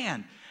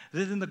understand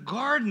that in the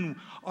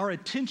garden, our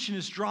attention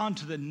is drawn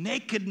to the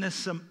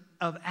nakedness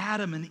of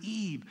Adam and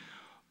Eve.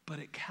 But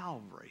at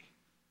Calvary,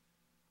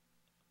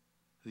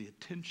 the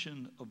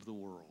attention of the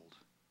world,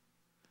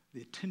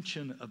 the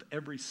attention of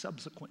every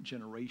subsequent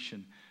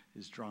generation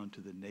is drawn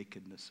to the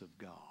nakedness of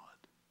God.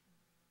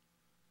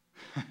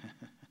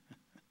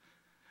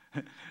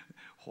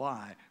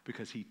 Why?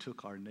 Because he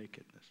took our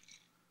nakedness.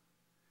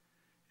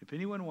 If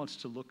anyone wants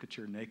to look at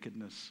your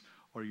nakedness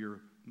or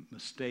your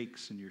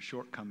mistakes and your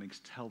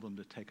shortcomings, tell them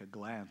to take a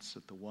glance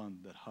at the one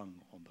that hung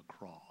on the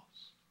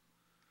cross.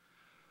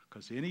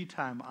 Because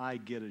anytime I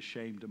get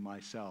ashamed of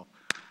myself,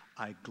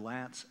 I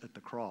glance at the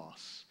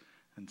cross,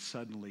 and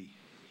suddenly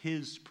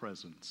his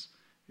presence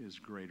is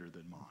greater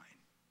than mine.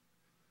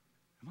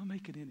 Am I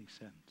making any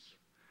sense?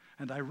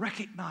 And I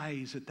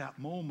recognize at that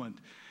moment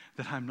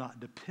that I'm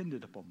not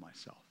dependent upon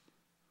myself.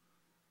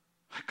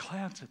 I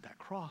glance at that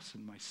cross,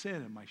 and my sin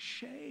and my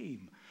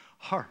shame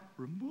are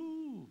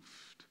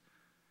removed.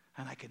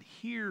 And I can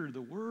hear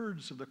the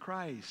words of the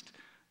Christ,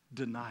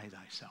 deny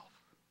thyself.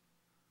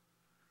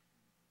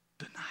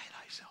 Deny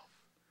thyself.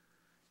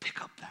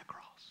 Pick up that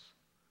cross.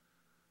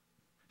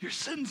 Your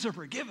sins are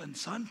forgiven,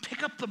 son.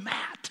 Pick up the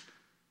mat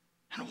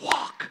and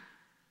walk.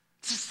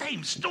 It's the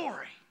same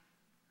story.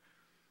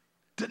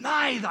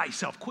 Deny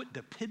thyself. Quit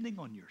depending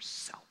on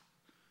yourself.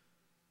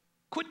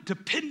 Quit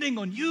depending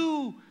on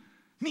you,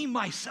 me,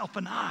 myself,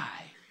 and I.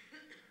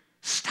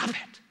 Stop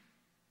it.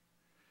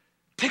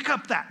 Pick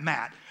up that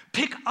mat.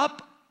 Pick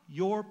up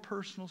your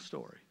personal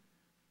story.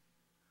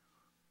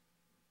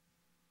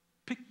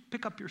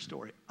 Pick up your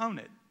story. Own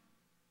it.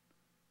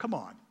 Come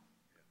on.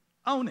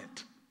 Own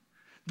it.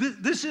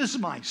 This is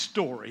my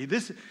story.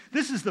 This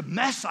is the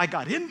mess I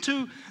got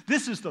into.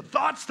 This is the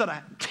thoughts that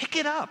I... Pick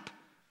it up.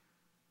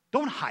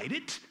 Don't hide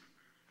it.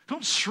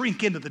 Don't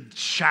shrink into the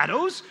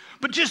shadows,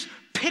 but just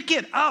pick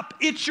it up.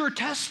 It's your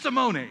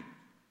testimony.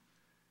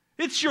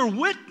 It's your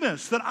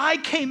witness that I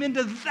came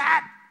into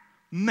that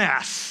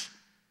mess.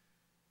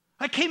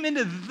 I came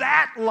into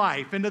that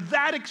life, into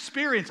that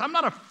experience. I'm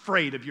not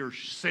afraid of your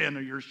sin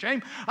or your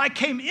shame. I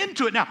came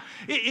into it. Now,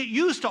 it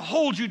used to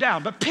hold you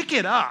down, but pick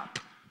it up.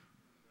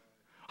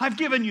 I've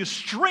given you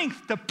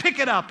strength to pick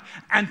it up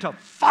and to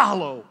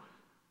follow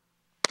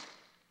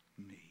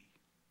me.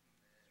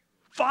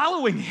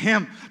 Following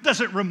him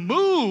doesn't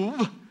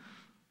remove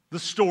the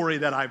story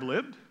that I've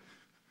lived.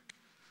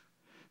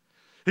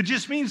 It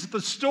just means that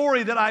the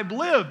story that I've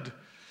lived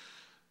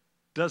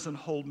doesn't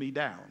hold me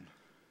down.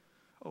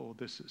 Oh,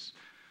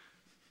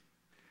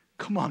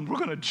 come on, we're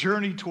going to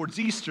journey towards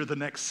Easter the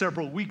next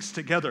several weeks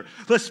together.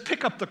 Let's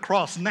pick up the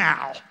cross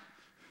now.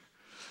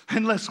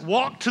 And let's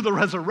walk to the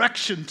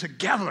resurrection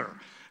together.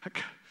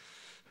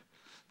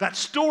 That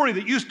story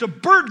that used to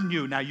burden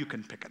you, now you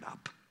can pick it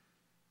up.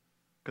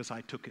 Because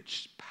I took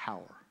its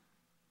power.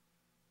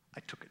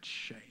 I took its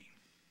shame.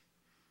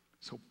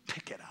 So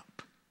pick it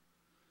up.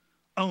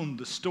 Own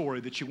the story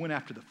that you went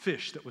after the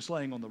fish that was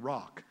laying on the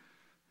rock.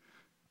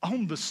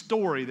 Own the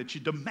story that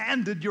you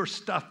demanded your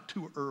stuff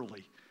too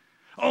early.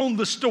 Own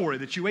the story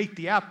that you ate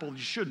the apple you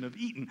shouldn't have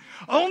eaten.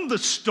 Own the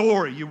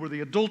story you were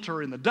the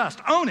adulterer in the dust.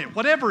 Own it,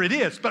 whatever it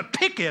is, but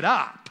pick it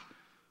up.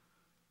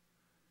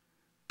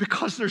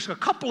 Because there's a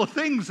couple of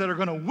things that are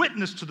going to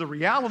witness to the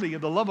reality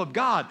of the love of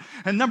God.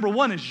 And number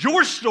one is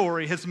your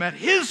story has met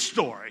his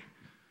story.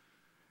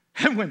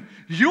 And when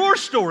your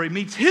story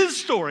meets his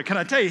story, can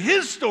I tell you,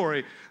 his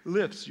story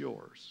lifts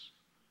yours.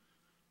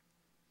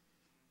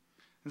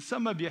 And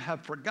some of you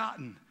have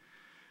forgotten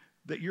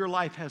that your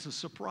life has a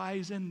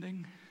surprise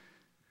ending.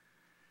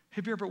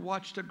 Have you ever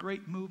watched a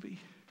great movie?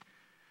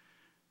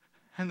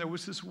 And there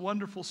was this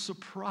wonderful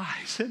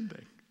surprise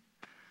ending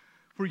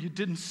where you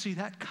didn't see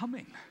that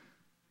coming.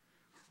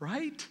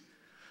 Right?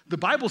 The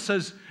Bible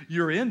says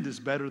your end is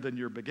better than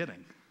your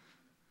beginning.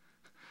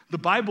 The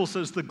Bible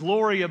says the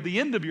glory of the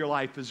end of your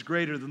life is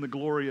greater than the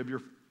glory of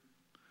your...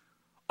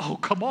 Oh,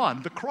 come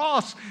on. The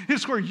cross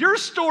is where your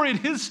story and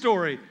his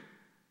story...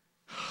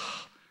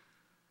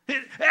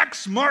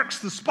 X marks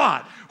the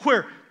spot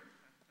where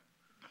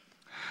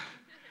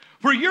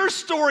your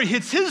story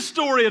hits his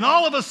story, and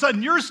all of a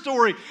sudden your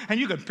story, and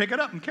you can pick it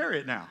up and carry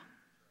it now.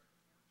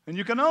 And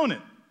you can own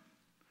it.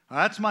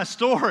 That's my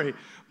story,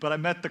 but I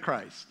met the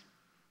Christ.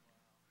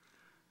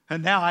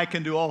 And now I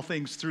can do all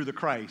things through the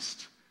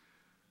Christ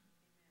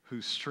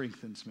who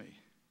strengthens me.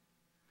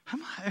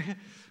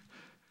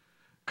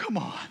 Come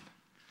on.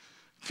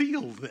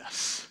 Feel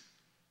this.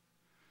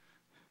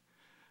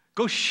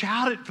 Go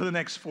shout it for the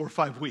next 4 or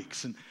 5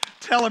 weeks and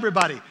tell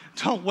everybody,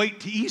 don't wait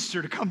to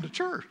Easter to come to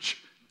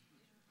church.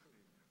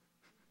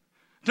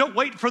 Don't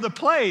wait for the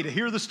play to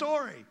hear the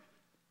story.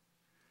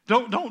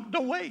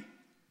 Don't wait.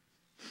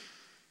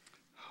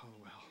 Oh,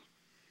 well.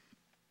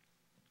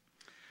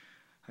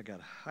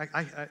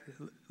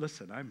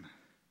 Listen,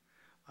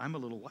 I'm a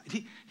little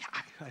white.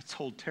 I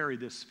told Terry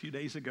this a few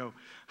days ago.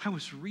 I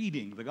was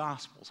reading the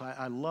Gospels.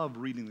 I love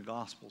reading the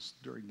Gospels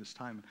during this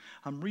time.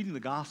 I'm reading the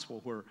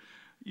Gospel where,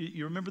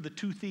 you remember the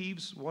 2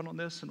 thieves, one on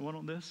this and one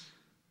on this?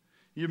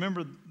 You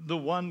remember the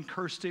one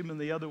cursed him and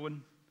the other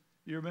one?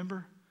 You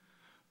remember?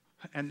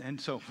 And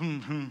so,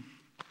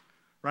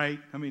 right?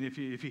 I mean, if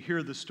you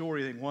hear the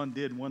story, you think one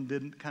did, one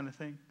didn't kind of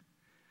thing.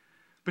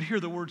 But hear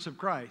the words of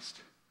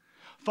Christ.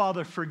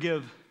 Father,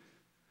 forgive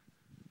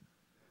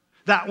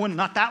that one,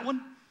 not that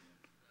one.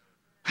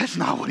 That's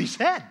not what he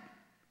said.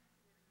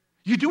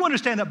 You do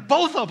understand that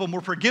both of them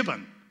were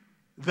forgiven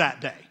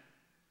that day.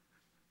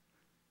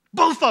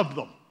 Both of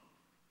them.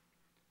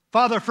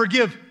 Father,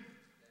 forgive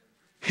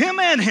him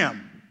and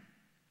him.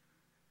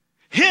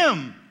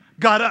 Him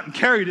got up and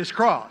carried his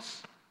cross.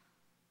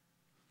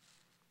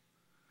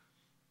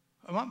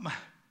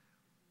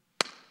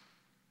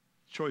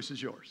 Choice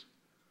is yours.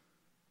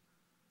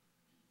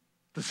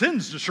 The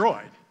sin's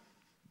destroyed.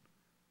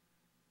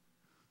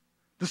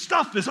 The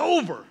stuff is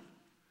over.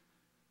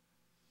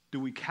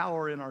 Do we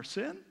cower in our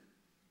sin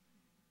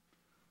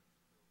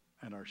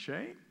and our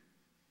shame?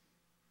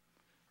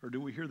 Or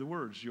do we hear the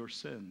words, your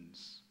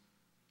sins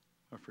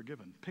are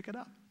forgiven? Pick it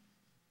up.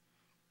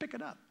 Pick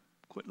it up.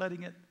 Quit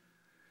letting it.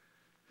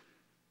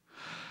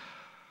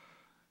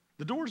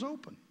 The door's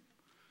open.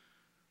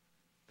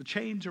 The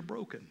chains are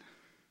broken.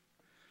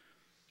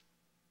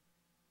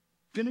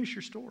 Finish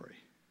your story.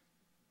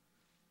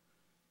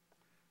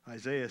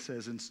 Isaiah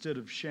says, instead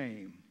of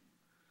shame,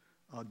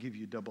 I'll give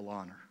you double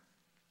honor.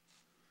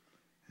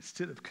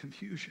 Instead of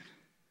confusion,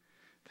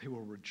 they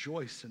will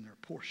rejoice in their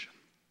portion.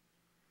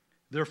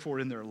 Therefore,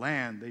 in their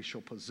land, they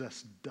shall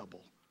possess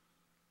double.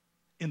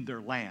 In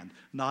their land,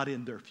 not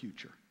in their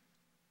future.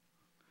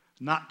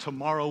 Not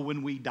tomorrow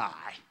when we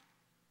die.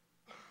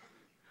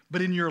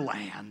 But in your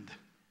land,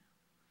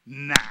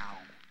 now.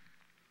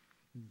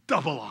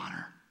 Double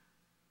honor.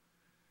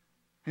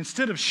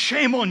 Instead of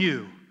shame on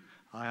you,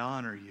 I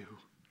honor you.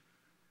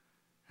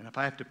 And if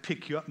I have to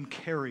pick you up and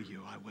carry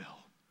you, I will.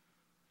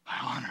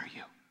 I honor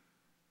you.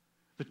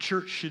 The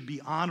church should be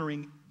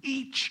honoring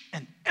each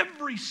and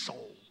every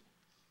soul.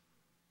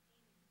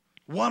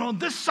 One on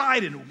this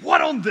side and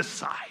one on this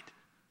side.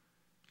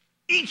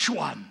 Each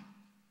one.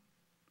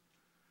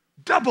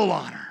 Double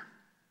honor.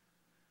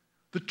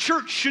 The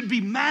church should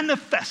be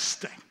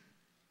manifesting.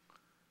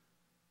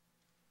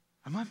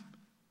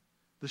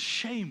 The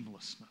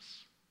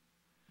shamelessness.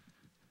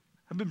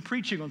 I've been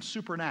preaching on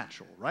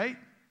supernatural, right?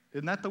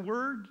 Isn't that the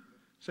word?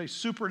 Say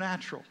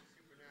supernatural.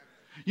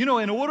 You know,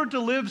 in order to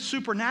live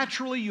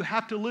supernaturally, you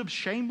have to live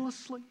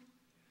shamelessly.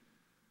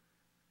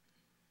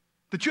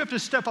 That you have to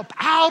step up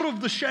out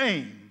of the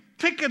shame.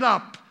 Pick it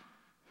up.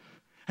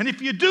 And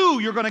if you do,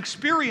 you're going to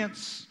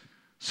experience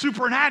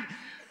supernatural.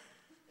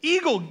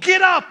 Eagle,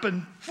 get up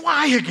and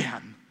fly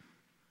again.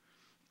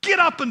 Get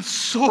up and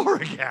soar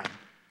again.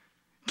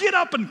 Get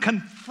up and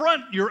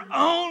confront your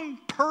own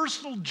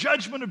personal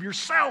judgment of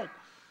yourself.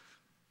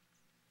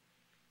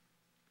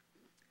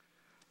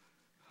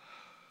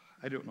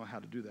 I don't know how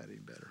to do that any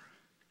better.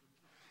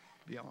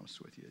 To be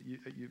honest with you.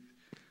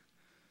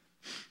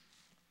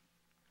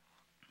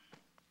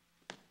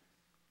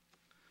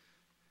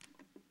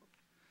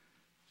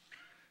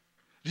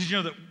 Did you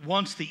know that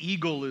once the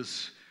eagle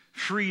is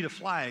free to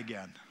fly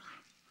again,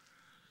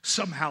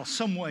 somehow,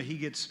 some way, he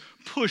gets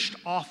pushed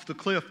off the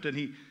cliff,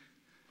 and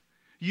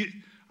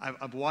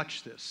I've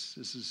watched this.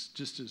 This is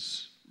just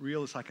as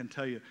real as I can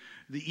tell you.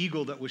 The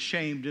eagle that was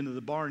shamed into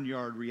the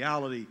barnyard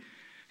reality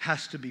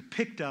has to be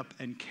picked up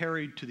and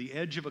carried to the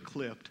edge of a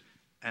cliff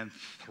and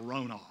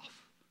thrown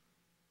off.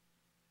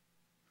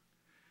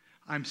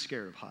 I'm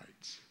scared of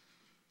heights.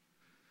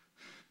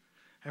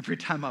 Every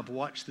time I've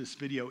watched this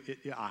video,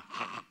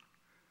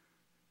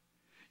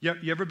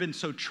 you ever been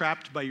so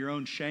trapped by your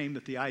own shame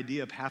that the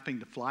idea of having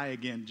to fly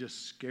again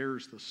just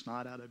scares the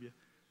snot out of you?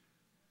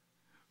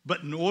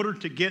 But in order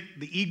to get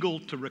the eagle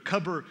to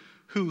recover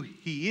who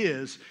he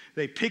is,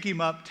 they pick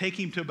him up, take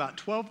him to about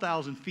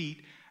 12,000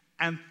 feet,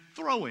 and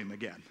throw him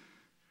again.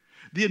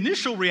 The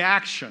initial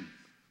reaction,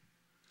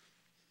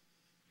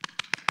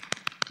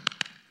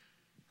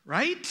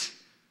 right?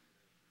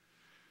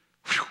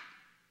 Whew.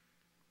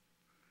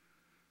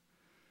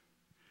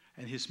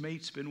 And his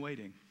mate's been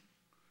waiting.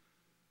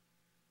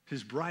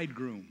 his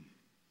bridegroom,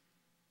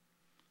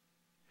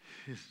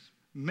 his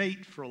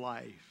mate for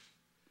life,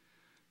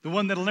 the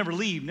one that'll never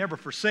leave, never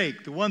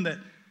forsake, the one that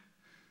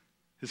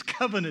is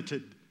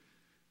covenanted.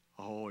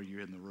 Oh,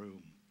 you're in the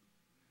room.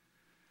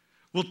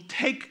 Will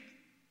take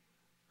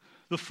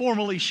the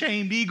formerly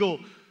shamed eagle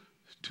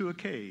to a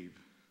cave.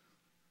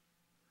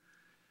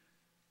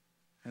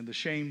 And the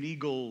shamed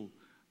eagle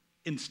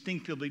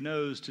instinctively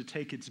knows to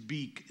take its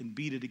beak and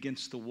beat it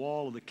against the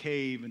wall of the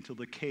cave until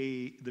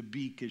the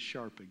beak is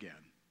sharp again.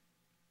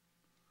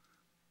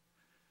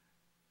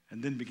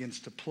 And then begins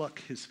to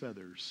pluck his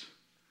feathers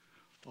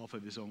off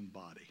of his own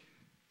body.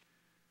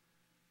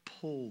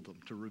 Pull them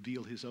to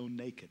reveal his own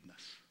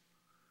nakedness.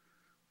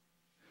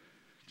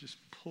 Just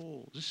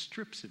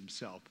strips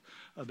himself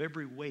of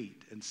every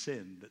weight and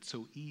sin that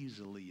so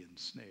easily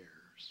ensnares.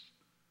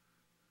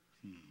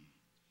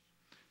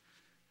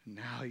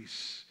 Now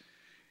he's,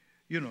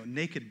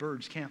 naked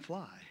birds can't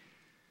fly.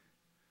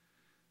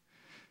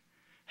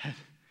 And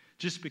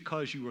just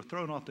because you were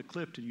thrown off the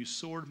cliff and you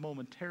soared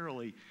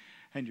momentarily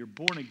and you're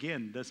born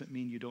again doesn't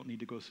mean you don't need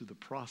to go through the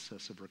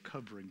process of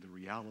recovering the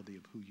reality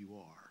of who you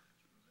are.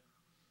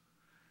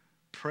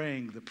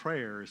 Praying the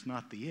prayer is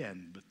not the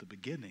end, but the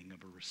beginning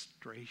of a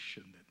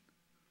restoration.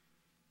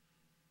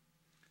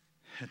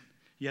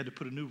 You had to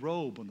put a new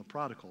robe on the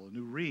prodigal, a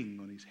new ring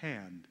on his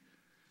hand.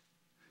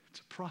 It's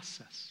a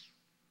process.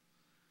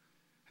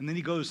 And then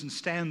he goes and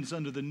stands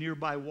under the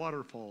nearby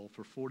waterfall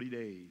for 40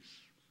 days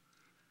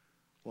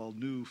while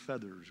new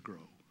feathers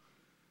grow.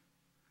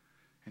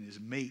 And his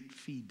mate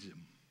feeds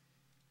him.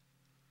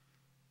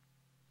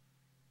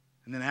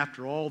 And then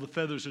after all the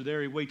feathers are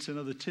there, he waits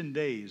another 10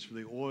 days for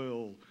the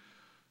oil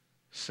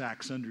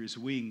sacks under his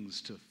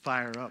wings to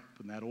fire up,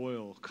 and that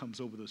oil comes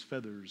over those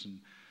feathers and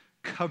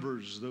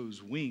covers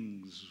those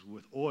wings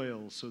with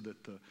oil so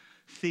that the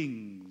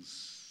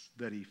things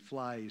that he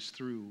flies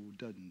through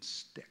doesn't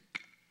stick.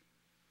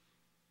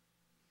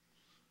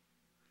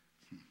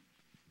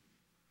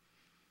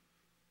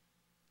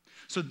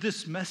 So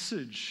this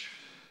message,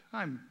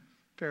 I'm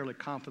fairly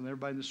confident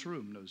everybody in this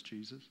room knows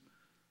Jesus.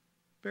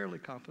 Fairly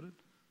confident.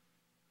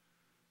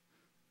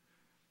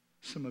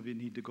 Some of you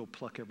need to go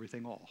pluck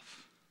everything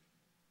off.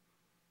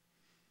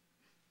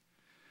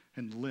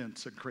 And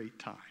Lent's a great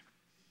time.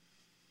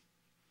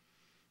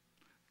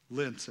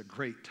 Lent's a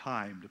great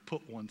time to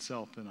put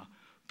oneself in a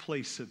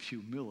place of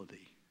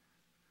humility,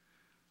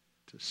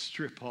 to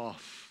strip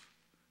off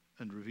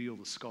and reveal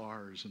the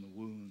scars and the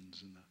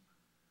wounds.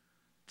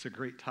 It's a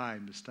great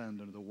time to stand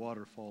under the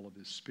waterfall of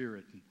his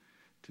Spirit and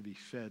to be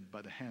fed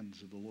by the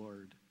hands of the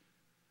Lord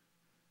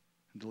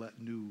and to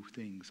let new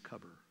things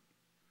cover.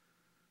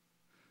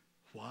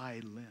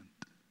 Why Lent?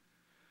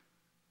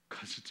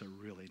 Because it's a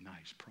really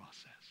nice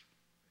process.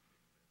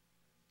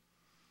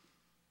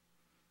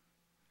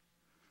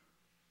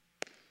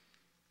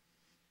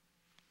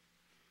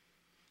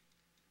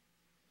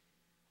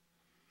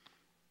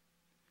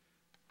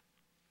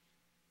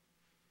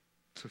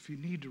 So if you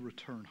need to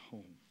return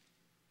home,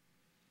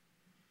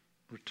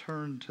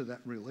 return to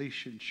that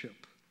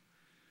relationship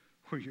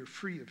where you're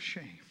free of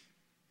shame,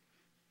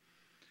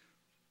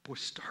 boy,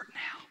 start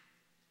now.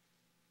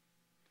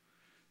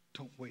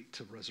 Don't wait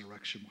till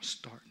resurrection. We'll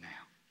start now.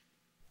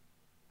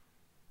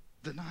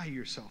 Deny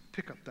yourself.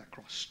 Pick up that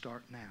cross.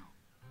 Start now.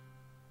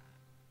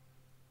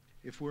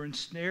 If we're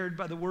ensnared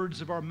by the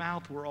words of our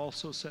mouth, we're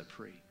also set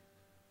free.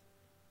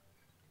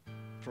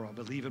 For I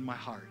believe in my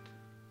heart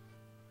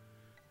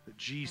that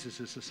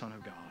Jesus is the Son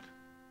of God,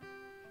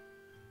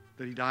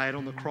 that he died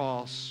on the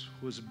cross,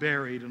 was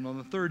buried, and on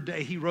the third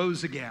day he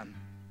rose again,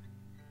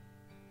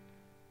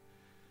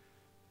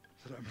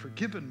 that I'm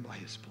forgiven by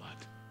his blood,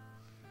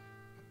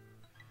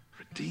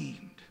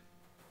 redeemed,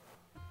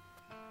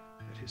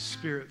 that his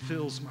Spirit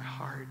fills my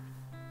heart,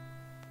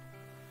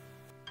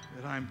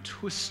 that I'm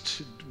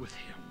twisted with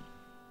him,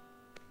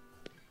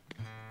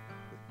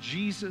 that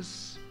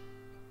Jesus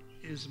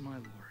is my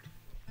Lord,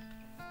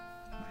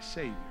 my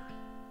Savior,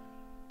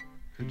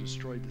 who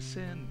destroyed the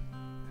sin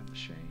and the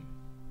shame.